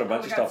soccer. We got a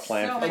bunch we of got stuff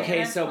planned. so for many that. Okay,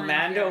 events so planned,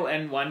 Mando yeah.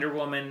 and Wonder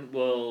Woman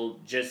will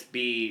just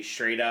be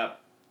straight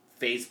up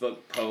Facebook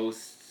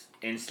posts,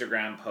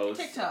 Instagram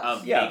posts TikToks.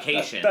 of Yeah,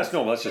 vacation. that's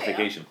normal. That's just Yeah, yeah.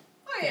 vacation.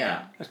 Oh yeah.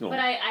 Yeah. That's But normal.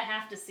 I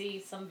have to see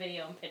some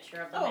video and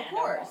picture of the Oh, of Mando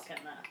course.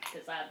 walking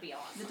because that'd be The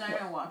awesome.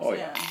 dino walks. Oh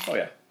yeah. Oh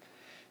yeah.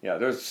 Yeah,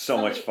 there's so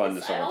much fun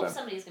this I hope summertime.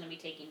 somebody's gonna be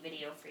taking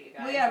video for you guys.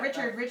 Well, yeah, with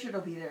Richard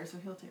will be there, so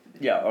he'll take the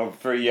video.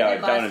 Yeah, He did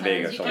down last in time.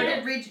 Vegas. You So Or yeah.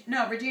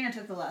 did Regina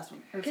took the last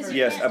one. Or Because sorry.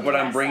 you Yes, can't but do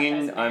I'm that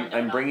bringing stuff as Mando,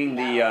 I'm not bringing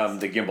the the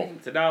Alice. gimbal.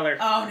 It's $1.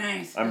 Oh,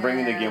 nice. I'm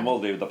bringing the Yeah.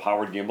 gimbal, the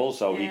powered gimbal,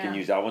 so he can Yeah.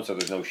 use that one. So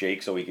there's no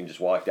shake, so he can just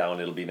walk down.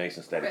 It'll be nice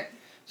and steady. Perfect.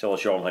 So I'll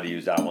show him how to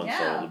use that one. So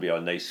Yeah. it'll be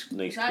a nice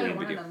Either clean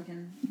one video. of them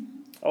can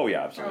Oh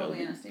yeah, probably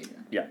absolutely.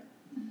 Anastasia.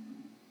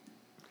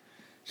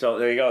 So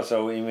there you go.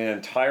 So I mean, an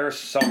entire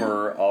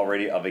summer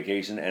already of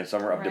vacation and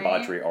summer of Right.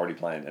 debauchery already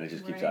planned, and it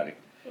just keeps Right.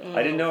 adding.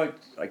 I didn't know it.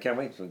 I can't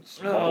wait. So it's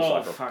bubble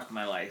Oh, soccer. fuck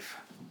my life.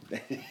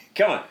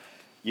 Come on.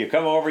 You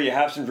come over, you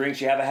have some drinks,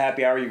 you have a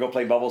happy hour, you go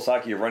play bubble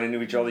soccer, you run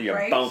into each other, you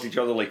Right. bounce each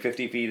other like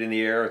 50 feet in the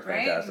air. It's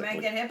Right? You fantastic.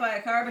 might get hit by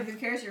a car, but who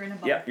cares? You're in a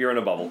bubble. Yep, you're in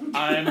a bubble.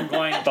 I'm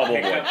going to Double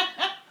pick boy. up.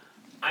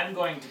 I'm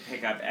going to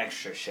pick up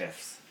extra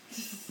shifts.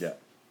 Yeah.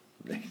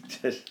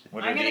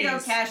 What I'm are gonna go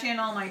these? cash in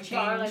all my change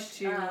Garlic,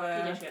 to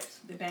pita chips.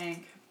 the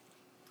bank.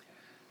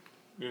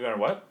 You got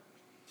what?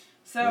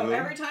 So Mhm.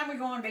 every time we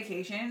go on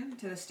vacation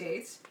to the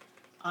States,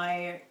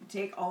 I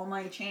take all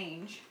my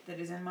change that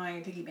is in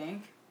my piggy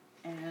bank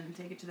and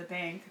take it to the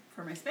bank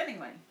for my spending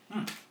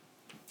money.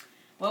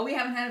 Well, we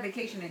haven't had a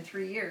vacation in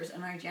 3 years,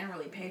 and I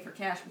generally pay for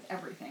cash with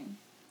everything.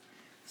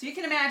 So you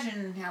can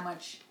imagine how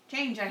much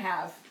change I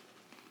have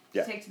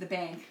Yeah. to take to the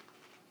bank.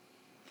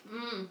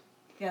 Mm.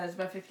 Yeah, there's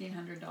about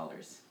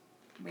 $1,500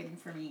 waiting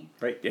for me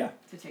Right, yeah.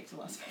 to take to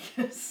Las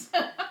Vegas.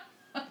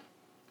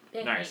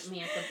 They Nice. hate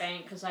me at the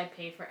bank because I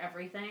pay for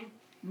everything.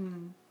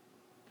 Mm.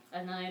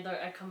 And then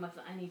I come with,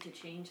 I need to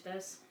change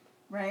this.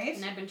 Right?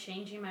 And I've been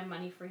changing my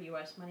money for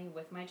US money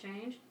with my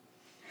change.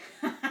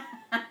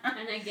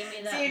 And they give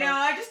me that. So, you know,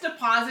 I just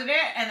deposit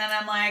it, and then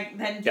I'm like,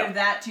 then give Yeah.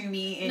 that to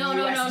me in no,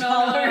 US no,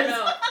 dollars.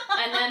 no.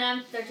 And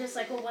then they're just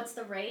like, well, what's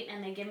the rate?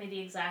 And they give me the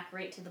exact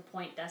rate to the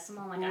point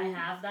decimal. Like, I Ooh.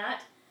 have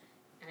that.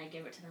 And I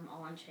give it to them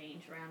all in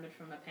change, rounded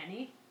from the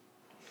penny.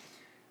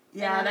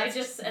 Yeah, and then that's I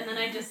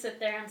just sit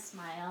there and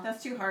smile.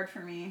 that's too hard for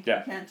me. Yeah.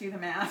 I can't do the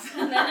math.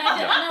 And then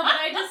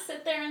I just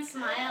sit there and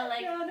smile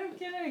like, yeah, no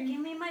kidding. give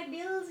me my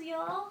bills,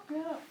 y'all.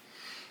 Yeah.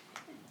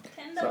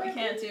 $10 So I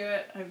can't do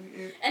it.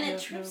 And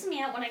it trips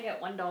me out when I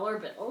get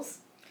 $1 bills,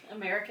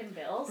 American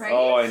bills. Right.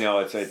 Oh, I know.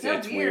 It's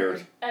So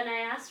weird. And I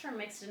asked for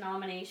mixed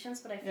denominations,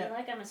 but I feel Yeah.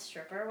 like I'm a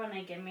stripper when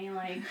they give me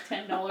like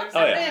 $10.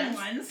 Oh, yeah. Thin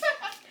ones.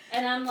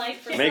 And I'm like,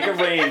 for Make it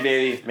rain,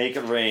 baby. Make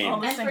it rain. Oh.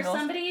 And for Singles.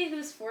 somebody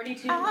who's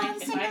 42, I'm like,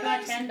 if I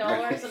got single.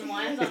 $10 in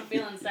wines, I'm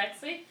feeling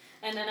sexy.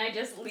 And then I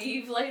just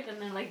leave, like,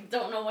 and then, like,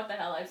 don't know what the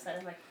hell I've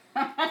said. Like,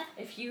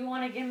 if you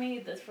want to give me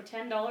this for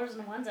 $10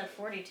 in ones at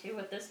 42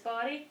 with this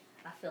body,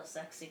 I feel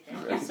sexy,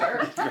 thank you, sir.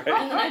 Right.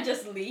 And then I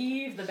just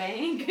leave the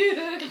bank.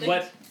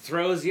 What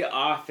throws you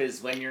off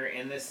is when you're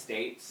in the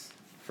States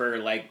for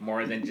like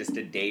more than just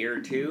a day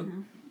or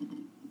two.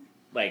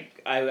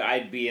 Like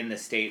I'd be in the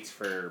States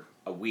for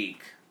a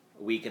week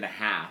and a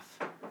half,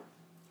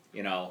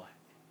 you know,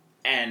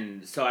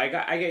 and so I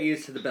get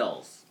used to the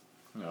bills,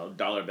 you know,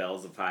 dollar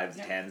bills, the 5s,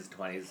 Yeah. 10s,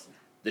 20s,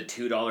 the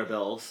 $2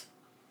 bills,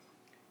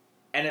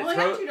 and it Well, I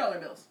throws. have $2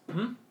 bills.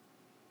 Hmm?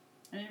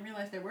 I didn't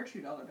realize there were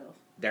 $2 bills.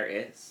 There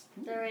is,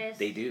 There is.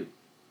 they do.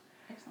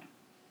 Excellent.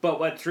 But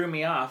what threw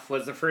me off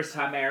was the first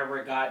time I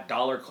ever got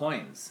dollar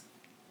coins.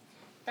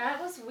 That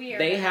was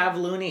weird. They have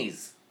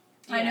loonies.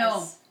 I know.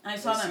 Yes. I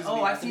saw them. Susan Oh,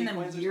 B. I've Anthony seen them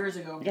coins or years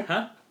ago. Yeah.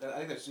 Huh? I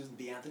think that's Susan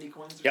B. Anthony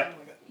coins or Yep. something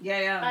like that. Yeah,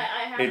 yeah.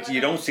 I have It's, one you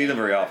of don't those see them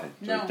very too. often.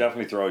 So No. it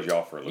definitely throws you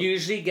off for a loop. You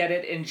usually get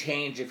it in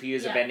change if you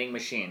use a Yeah. vending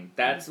machine.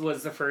 That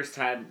was the first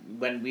time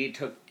when we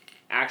took.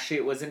 Actually,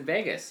 it was in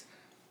Vegas.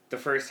 The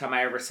first time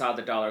I ever saw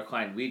the dollar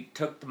coin. We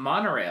took the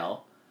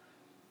monorail,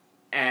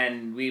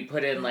 and we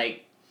put in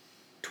like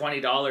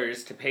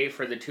 $20 to pay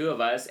for the two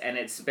of us, and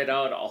it spit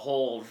out a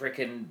whole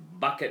freaking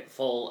bucket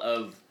full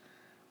of.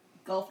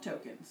 Golf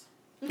tokens.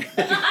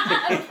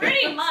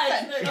 Pretty much.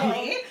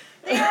 Essentially.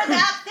 They are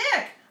that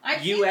thick.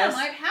 I've seen US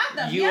them. I've had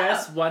them.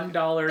 U.S. Yeah.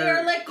 $1 They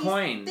are like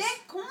coins. these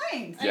thick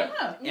coins. Yeah.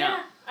 Yeah.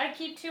 Yeah, I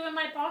keep two in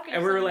my pocket.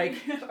 And we were Somebody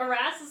like-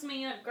 harasses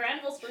me at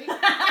Granville Street.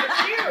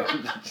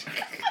 It's you.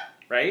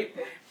 Right?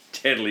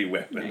 Deadly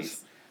weapons.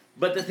 Nice.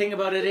 But the thing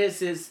about it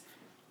is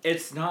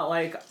it's not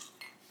like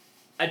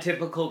a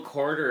typical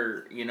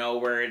quarter, you know,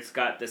 where it's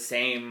got the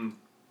same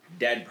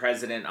dead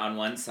president on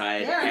one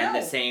side Yeah, I and the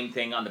know. same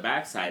thing on the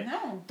backside.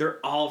 No. They're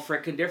all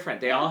freaking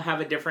different. They all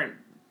have a different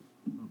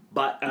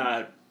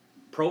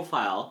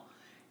profile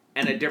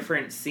and a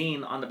different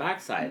scene on the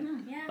backside.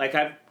 Yeah. Like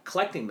I'm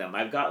collecting them.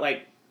 I've got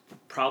like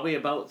probably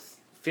about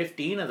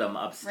 15 of them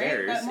Right?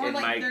 upstairs But more in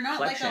like my they're not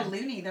collection.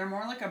 like a loonie. They're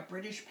more like a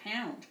British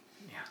pound.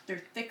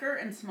 They're thicker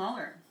and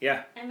smaller.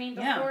 Yeah. I mean,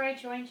 Yeah. before I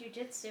joined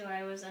jiu-jitsu,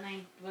 I wasn't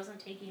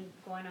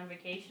going on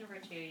vacation for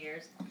 2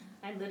 years.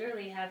 I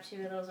literally have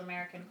 2 of those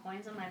American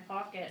coins in my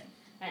pocket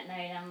at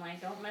night. I'm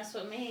like, don't mess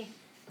with me.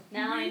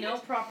 Now I know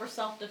proper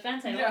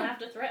self-defense. I don't Yeah. have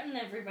to threaten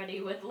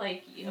everybody with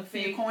like A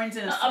few coins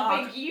in a a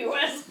sock. big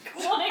U.S.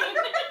 coin.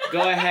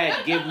 Go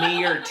ahead, give me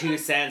your 2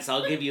 cents.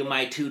 I'll give you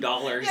my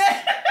 $2. This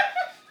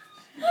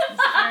is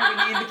where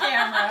we need the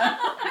camera.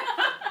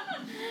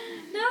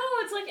 No,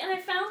 it's like, and I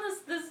found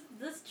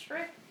this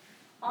trick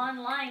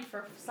online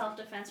for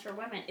self-defense for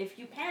women. If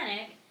you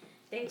panic,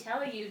 they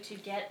tell you to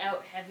get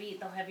out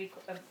the heavy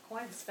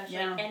coins, especially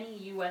Yeah. any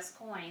U.S.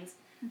 coins,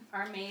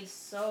 are made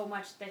so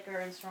much thicker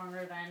and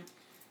stronger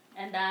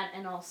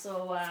and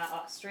also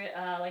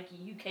like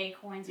UK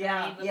coins are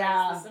Yeah, made with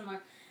yeah. like the similar.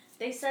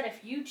 They said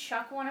if you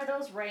chuck one of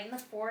those right in the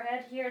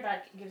forehead here,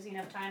 that gives you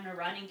enough time to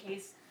run in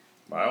case.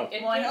 Wow.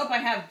 it Well, I gives- hope I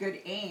have good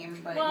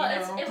aim, but Well, you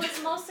know. it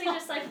was mostly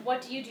just like,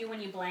 what do you do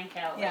when you blank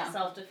out? Yeah. Like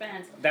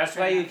self-defense. That's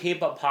why you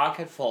keep a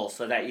pocket full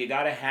so that you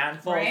got a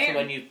handful. Right. So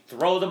when you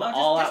throw them Well,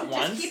 all just at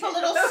once, keep a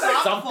little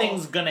sock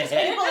something's full. gonna Just keep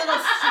hit. a little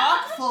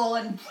sock full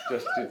and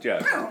Just yeah.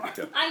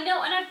 I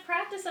know, and I've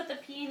practiced at the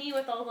P&E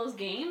with all those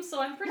games,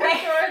 so I'm pretty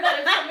sure that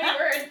if somebody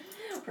were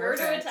to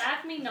Perfect.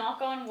 attack me,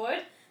 knock on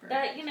wood,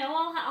 that, you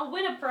know, I'll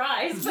win a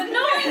prize. But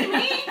knowing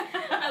me,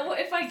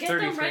 if I get them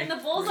 33. right in the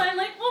bullseye, I'm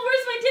like, well,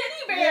 where's my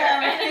teddy bear?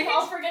 Yeah, And if right.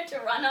 I'll forget to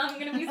run, I'm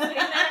going to be sitting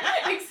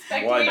there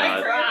expecting Why my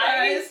not?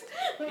 prize.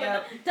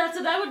 Yep.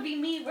 That would be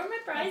me. Where my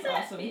prize That's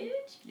at, awesome.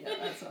 bitch? Yeah,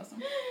 that's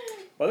awesome.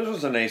 Well, this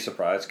was a nice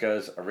surprise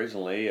because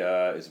originally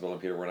Isabel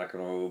and Peter were not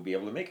going to be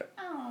able to make it.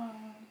 Oh.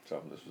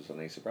 So this was a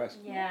nice surprise.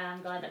 Yeah,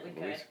 I'm glad that we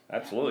could.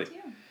 Absolutely.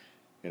 Yeah, me too.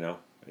 You know,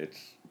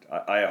 it's.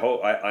 I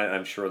hope.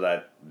 I'm sure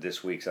that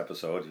this week's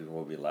episode people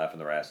will be laughing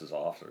their asses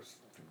off.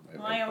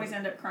 Well, I always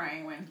end up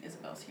crying when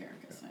Isabel's here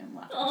because I'm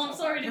laughing. Oh, I'm so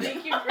sorry hard. to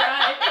make you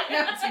cry.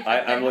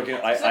 I'm looking.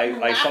 I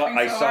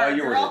saw hard,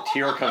 you girl. was a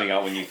tear coming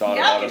out when you thought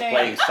Yeah, about us today.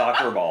 playing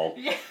soccer ball.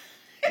 Yeah.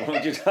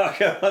 When you talk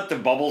about the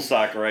bubble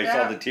soccer, I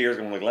saw Yeah. the tears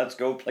going like, "Let's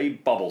go play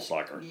bubble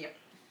soccer." Yep.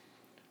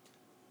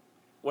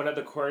 One of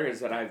the quarters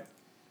that I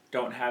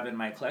don't have in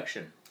my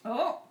collection.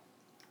 Oh.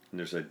 And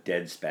there's a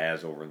dead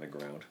spaz over in the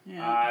ground.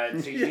 Yeah.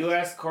 It's a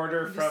U.S.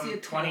 quarter You from see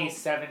it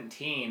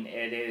 2017.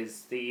 It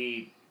is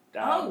the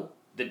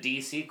the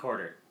D.C.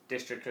 quarter,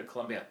 District of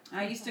Columbia.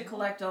 I used to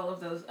collect all of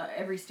those.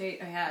 Every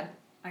state I had.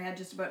 I had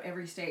just about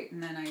every state,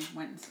 and then I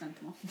went and spent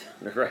them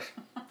all. Right.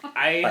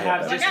 I have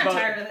have that. just I'm about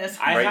tired of this.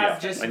 I Right, have yeah.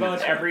 just I knew about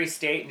this. every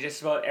state and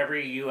just about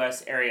every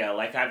U.S. area.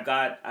 Like I've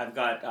got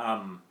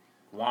Guam,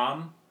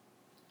 Guam?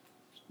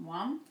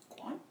 Guam.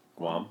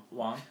 Guam.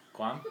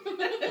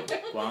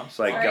 It's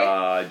like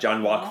Right.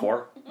 John Walk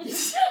 4.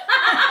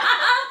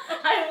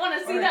 I don't want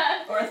to see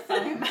that. Or a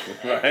thumb.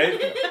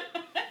 Right?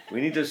 We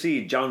need to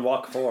see John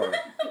Walk 4.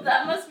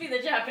 That must be the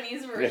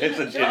Japanese version It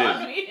of is.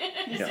 John.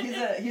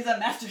 He's a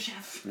master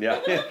chef. Yeah.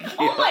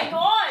 Oh my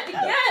god,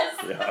 yes!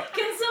 Yeah.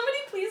 Can somebody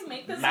please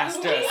make this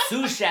Master movie?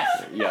 sous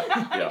chef, Yeah.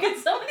 Yeah. Can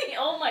somebody,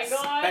 oh my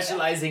god.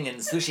 specializing in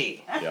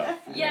sushi. Yeah.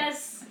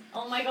 Yes.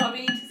 Oh my god,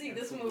 we need to see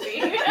this movie.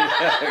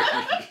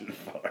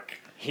 Fuck.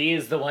 He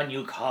is the one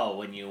you call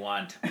when you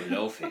want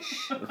blowfish.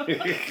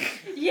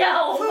 Yeah,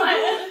 oh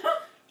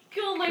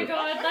my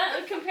god,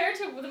 that compared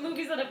to the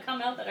movies that have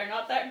come out that are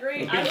not that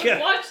great, I would Yeah.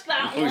 watch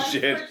that Oh one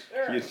shit. for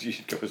sure. You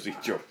should go see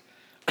Joe.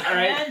 All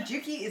right. And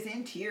Juki is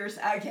in tears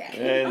again.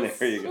 And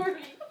there you go.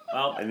 Sorry.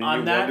 Well, And then on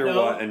you that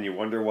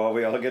wonder note, why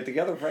we all get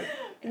together, right?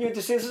 And you have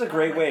to say this is a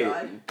great my way.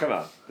 God. Come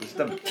on, this is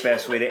the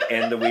best way to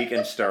end the week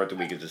and start the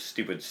week. It's a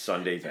stupid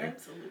Sunday thing.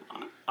 Absolutely.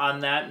 on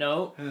that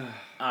note,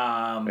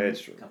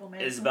 It's true. Couple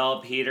minutes.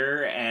 Isabel,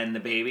 Peter, and the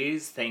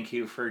babies, thank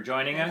you for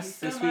joining Thank us you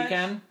so this much.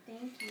 weekend.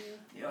 Thank you.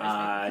 You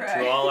always make me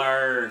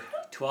cry.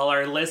 To all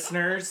our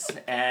listeners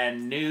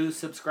and new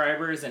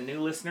subscribers and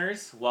new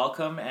listeners,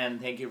 welcome and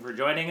thank you for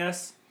joining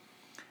us.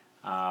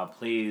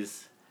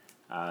 Please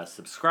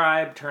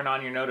subscribe, turn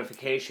on your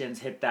notifications,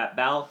 hit that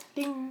bell.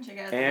 Ding. Check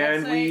out the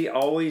And website. we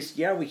always,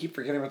 we keep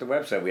forgetting about the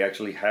website. We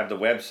actually have the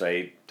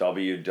website,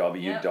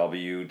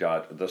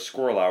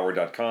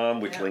 www.thesquirrelhour.com,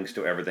 which Yep. links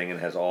to everything and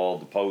has all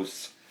the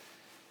posts,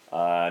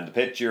 and the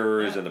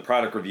pictures, Yep. and the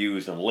product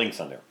reviews, and links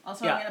on there.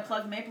 Also, Yeah. I'm going to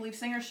plug the Maple Leaf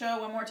Singer Show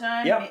one more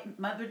time. Yep.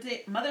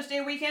 Mother's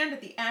Day weekend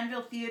at the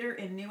Anvil Theatre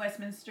in New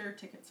Westminster.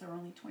 Tickets are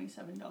only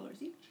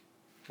 $27 each.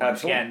 Once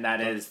Absolutely. again,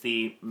 that is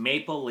the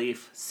Maple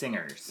Leaf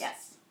Singers.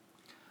 Yes.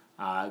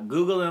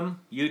 Google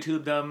them,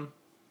 YouTube them,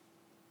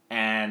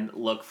 and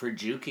look for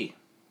Juki.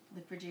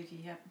 Look for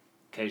Juki, yep.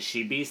 Because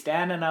she be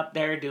standing up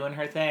there doing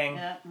her thing.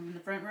 Yeah, I'm in the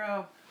front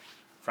row.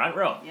 Front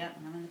row. Yep,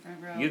 I'm in the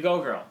front row. You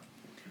go, girl.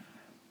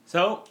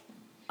 So,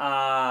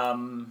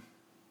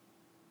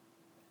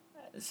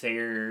 say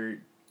your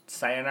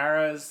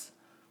sayonaras.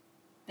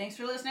 Thanks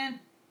for listening.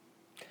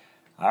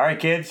 All right,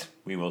 kids.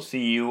 We will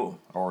see you,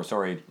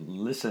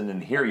 listen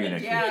and hear you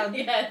next week. Yeah.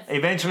 Yes.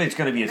 Eventually, it's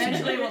going to be a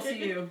Eventually, season. we'll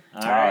see you.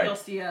 All right. You'll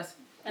see us.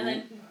 And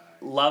then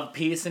Love,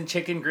 peace, and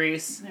chicken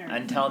grease. There.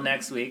 Until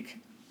next week.